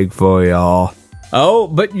guinea pig for y'all. Oh,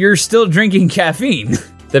 but you're still drinking caffeine,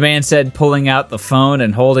 the man said, pulling out the phone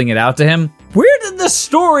and holding it out to him. Where did the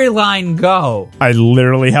storyline go? I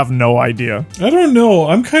literally have no idea. I don't know.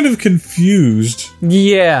 I'm kind of confused.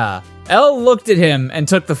 Yeah. Elle looked at him and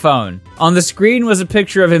took the phone. On the screen was a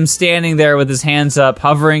picture of him standing there with his hands up,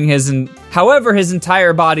 hovering however, his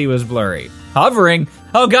entire body was blurry. Hovering?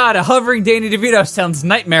 Oh god, a hovering Danny DeVito sounds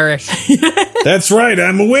nightmarish. That's right,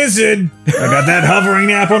 I'm a wizard. I got that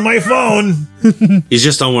hovering app on my phone. He's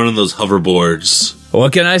just on one of those hoverboards.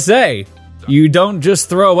 What can I say? You don't just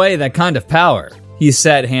throw away that kind of power, he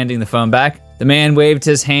said, handing the phone back. The man waved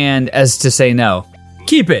his hand as to say no.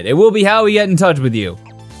 Keep it. It will be how we get in touch with you.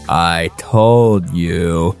 I told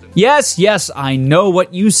you. Yes, I know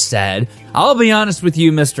what you said. I'll be honest with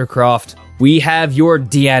you, Mr. Croft. We have your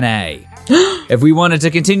DNA. If we wanted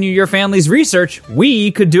to continue your family's research,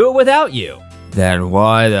 we could do it without you. Then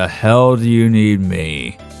why the hell do you need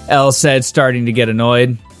me? Elle said, starting to get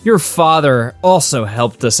annoyed. Your father also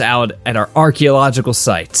helped us out at our archaeological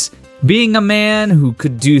sites. Being a man who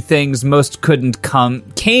could do things most couldn't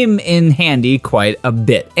came in handy quite a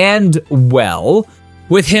bit. And, well,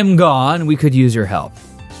 with him gone, we could use your help.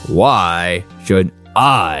 Why should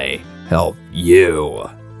I help you?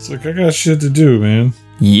 It's like, I got shit to do, man.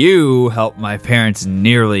 You helped my parents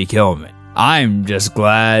nearly kill me. I'm just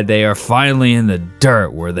glad they are finally in the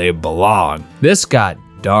dirt where they belong. This got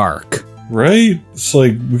dark. Right? It's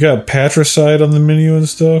like, we got patricide on the menu and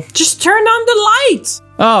stuff. Just turn on the lights.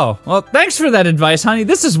 Oh, well, thanks for that advice, honey.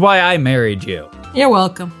 This is why I married you. You're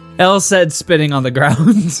welcome. Elle said, spitting on the ground.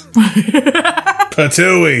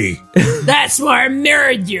 Patooey. That's why I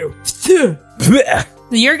married you.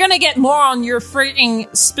 You're gonna get more on your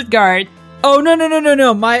freaking spit guard. Oh,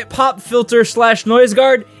 no. My pop filter / noise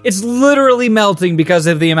guard, it's literally melting because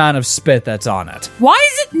of the amount of spit that's on it. Why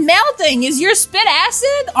is it melting? Is your spit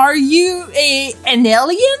acid? Are you an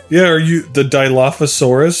alien? Yeah, are you the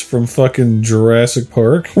Dilophosaurus from fucking Jurassic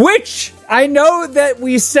Park? Which, I know that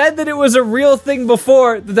we said that it was a real thing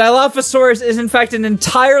before. The Dilophosaurus is in fact an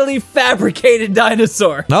entirely fabricated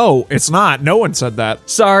dinosaur. No, it's not. No one said that.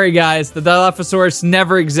 Sorry, guys. The Dilophosaurus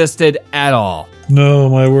never existed at all. No,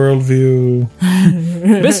 my worldview.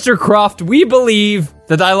 Mr. Croft, we believe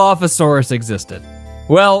the Dilophosaurus existed.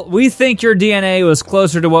 Well, we think your DNA was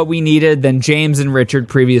closer to what we needed than James and Richard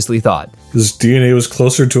previously thought. His DNA was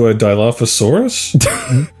closer to a Dilophosaurus?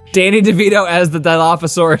 Danny DeVito as the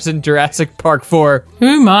Dilophosaurus in Jurassic Park 4. Who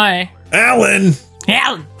am I? Alan!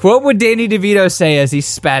 Alan! What would Danny DeVito say as he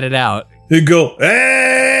spat it out? He'd go,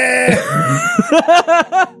 eh!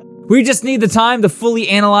 We just need the time to fully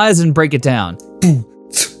analyze and break it down.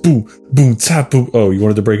 Boom, boom, tap, boom. Oh, you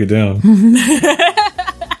wanted to break it down.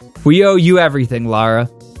 We owe you everything, Lara.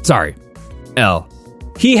 Sorry, Elle.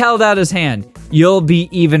 He held out his hand. You'll be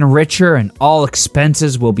even richer and all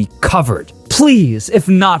expenses will be covered. Please, if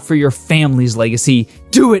not for your family's legacy,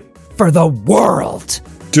 do it for the world.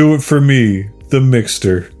 Do it for me, the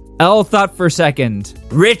Mixter. Elle thought for a second.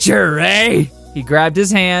 Richer, eh? He grabbed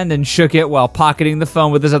his hand and shook it while pocketing the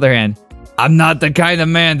phone with his other hand. I'm not the kind of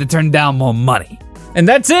man to turn down more money. And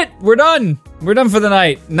that's it. We're done. We're done for the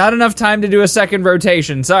night. Not enough time to do a second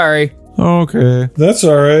rotation. Sorry. Okay. That's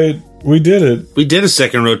all right. We did it. We did a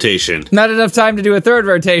second rotation. Not enough time to do a third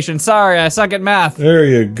rotation. Sorry, I suck at math. There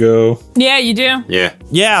you go. Yeah, you do. Yeah.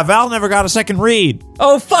 Yeah, Val never got a second read.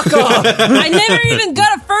 Oh, fuck off. I never even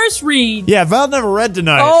got a first read. Yeah, Val never read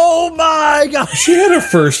tonight. Oh my gosh. She had a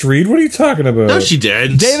first read. What are you talking about? No, she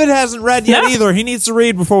did. David hasn't read yet either. He needs to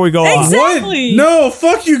read before we go on. Exactly. What? No,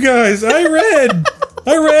 fuck you guys. I read.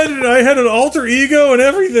 I read and I had an alter ego and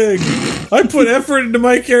everything. I put effort into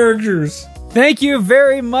my characters. Thank you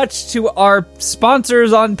very much to our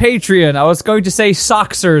sponsors on Patreon. I was going to say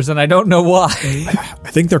Soxers, and I don't know why. I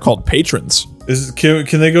think they're called patrons.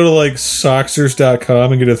 Can they go to like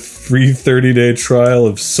Soxers.com and get a free 30-day trial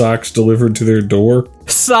of socks delivered to their door?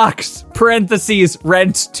 Socks, parentheses,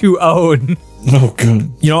 rent to own. Oh,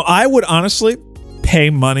 God. You know, I would honestly pay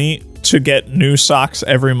money to get new socks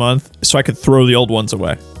every month so I could throw the old ones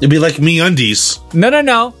away. It'd be like MeUndies.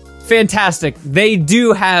 No. Fantastic. They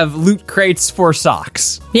do have loot crates for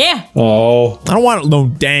socks. Yeah. Oh. I don't want no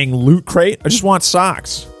dang loot crate. I just want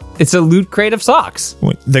socks. It's a loot crate of socks.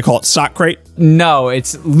 Wait, they call it sock crate? No,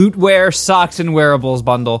 it's lootwear, socks, and wearables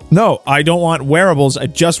bundle. No, I don't want wearables. I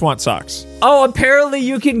just want socks. Oh, apparently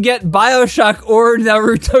you can get BioShock or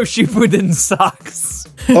Naruto Shippuden socks.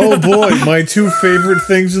 Oh boy, my two favorite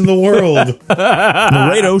things in the world.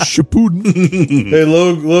 Naruto Shippuden. Hey,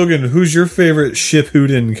 Logan, who's your favorite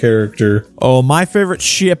Shippuden character? Oh, my favorite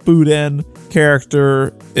Shippuden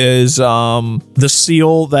character is the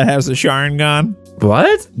seal that has the Sharingan.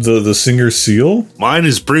 What? The singer Seal? Mine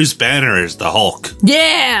is Bruce Banner as the Hulk.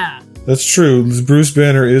 Yeah. That's true. Bruce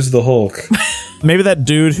Banner is the Hulk. Maybe that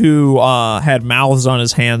dude who had mouths on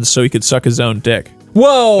his hands so he could suck his own dick.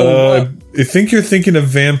 Whoa! I think you're thinking of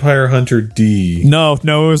Vampire Hunter D. No, it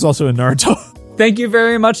was also in Naruto. Thank you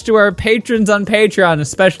very much to our patrons on Patreon,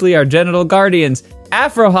 especially our genital guardians.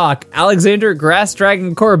 Afrohawk, Alexander Grass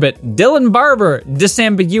Dragon Corbett, Dylan Barber,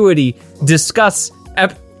 Disambiguity, Discuss,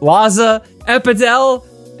 Laza, Epidel,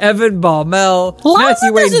 Evan Baumel,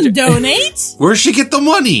 Laza doesn't donate. Where'd she get the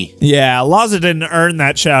money? Yeah, Laza didn't earn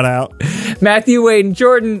that shout out. Matthew Wayne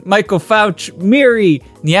Jordan, Michael Fouch, Miri,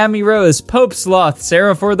 Nyami Rose, Pope Sloth,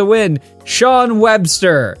 Sarah for the Win, Sean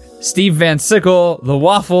Webster, Steve Van Sickle, The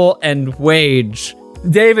Waffle, and Wage.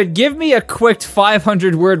 David, give me a quick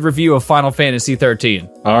 500-word review of Final Fantasy XIII.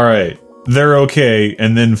 All right. They're okay.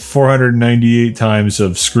 And then 498 times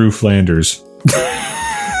of Screw Flanders.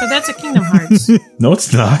 But that's a Kingdom Hearts. No,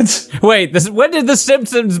 it's not. Wait, when did The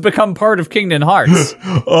Simpsons become part of Kingdom Hearts?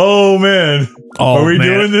 Oh, man. Are we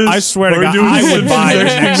doing this? I swear to God, I would buy the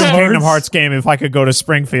next Kingdom Hearts game if I could go to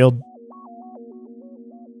Springfield.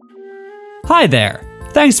 Hi there.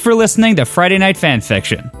 Thanks for listening to Friday Night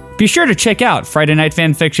Fanfiction. Be sure to check out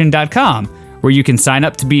FridayNightFanfiction.com, where you can sign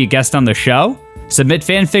up to be a guest on the show, submit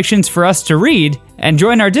fanfictions for us to read, and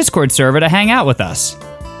join our Discord server to hang out with us.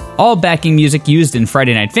 All backing music used in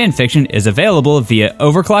Friday Night Fanfiction is available via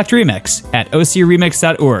Overclocked Remix at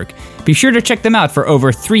ocremix.org. Be sure to check them out for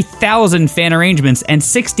over 3,000 fan arrangements and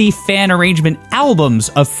 60 fan arrangement albums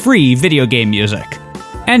of free video game music.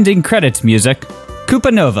 Ending credits music,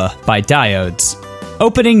 Koopa Nova by Diodes.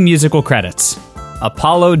 Opening musical credits,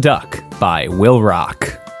 Apollo Duck by Will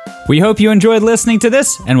Rock. We hope you enjoyed listening to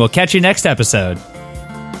this, and we'll catch you next episode.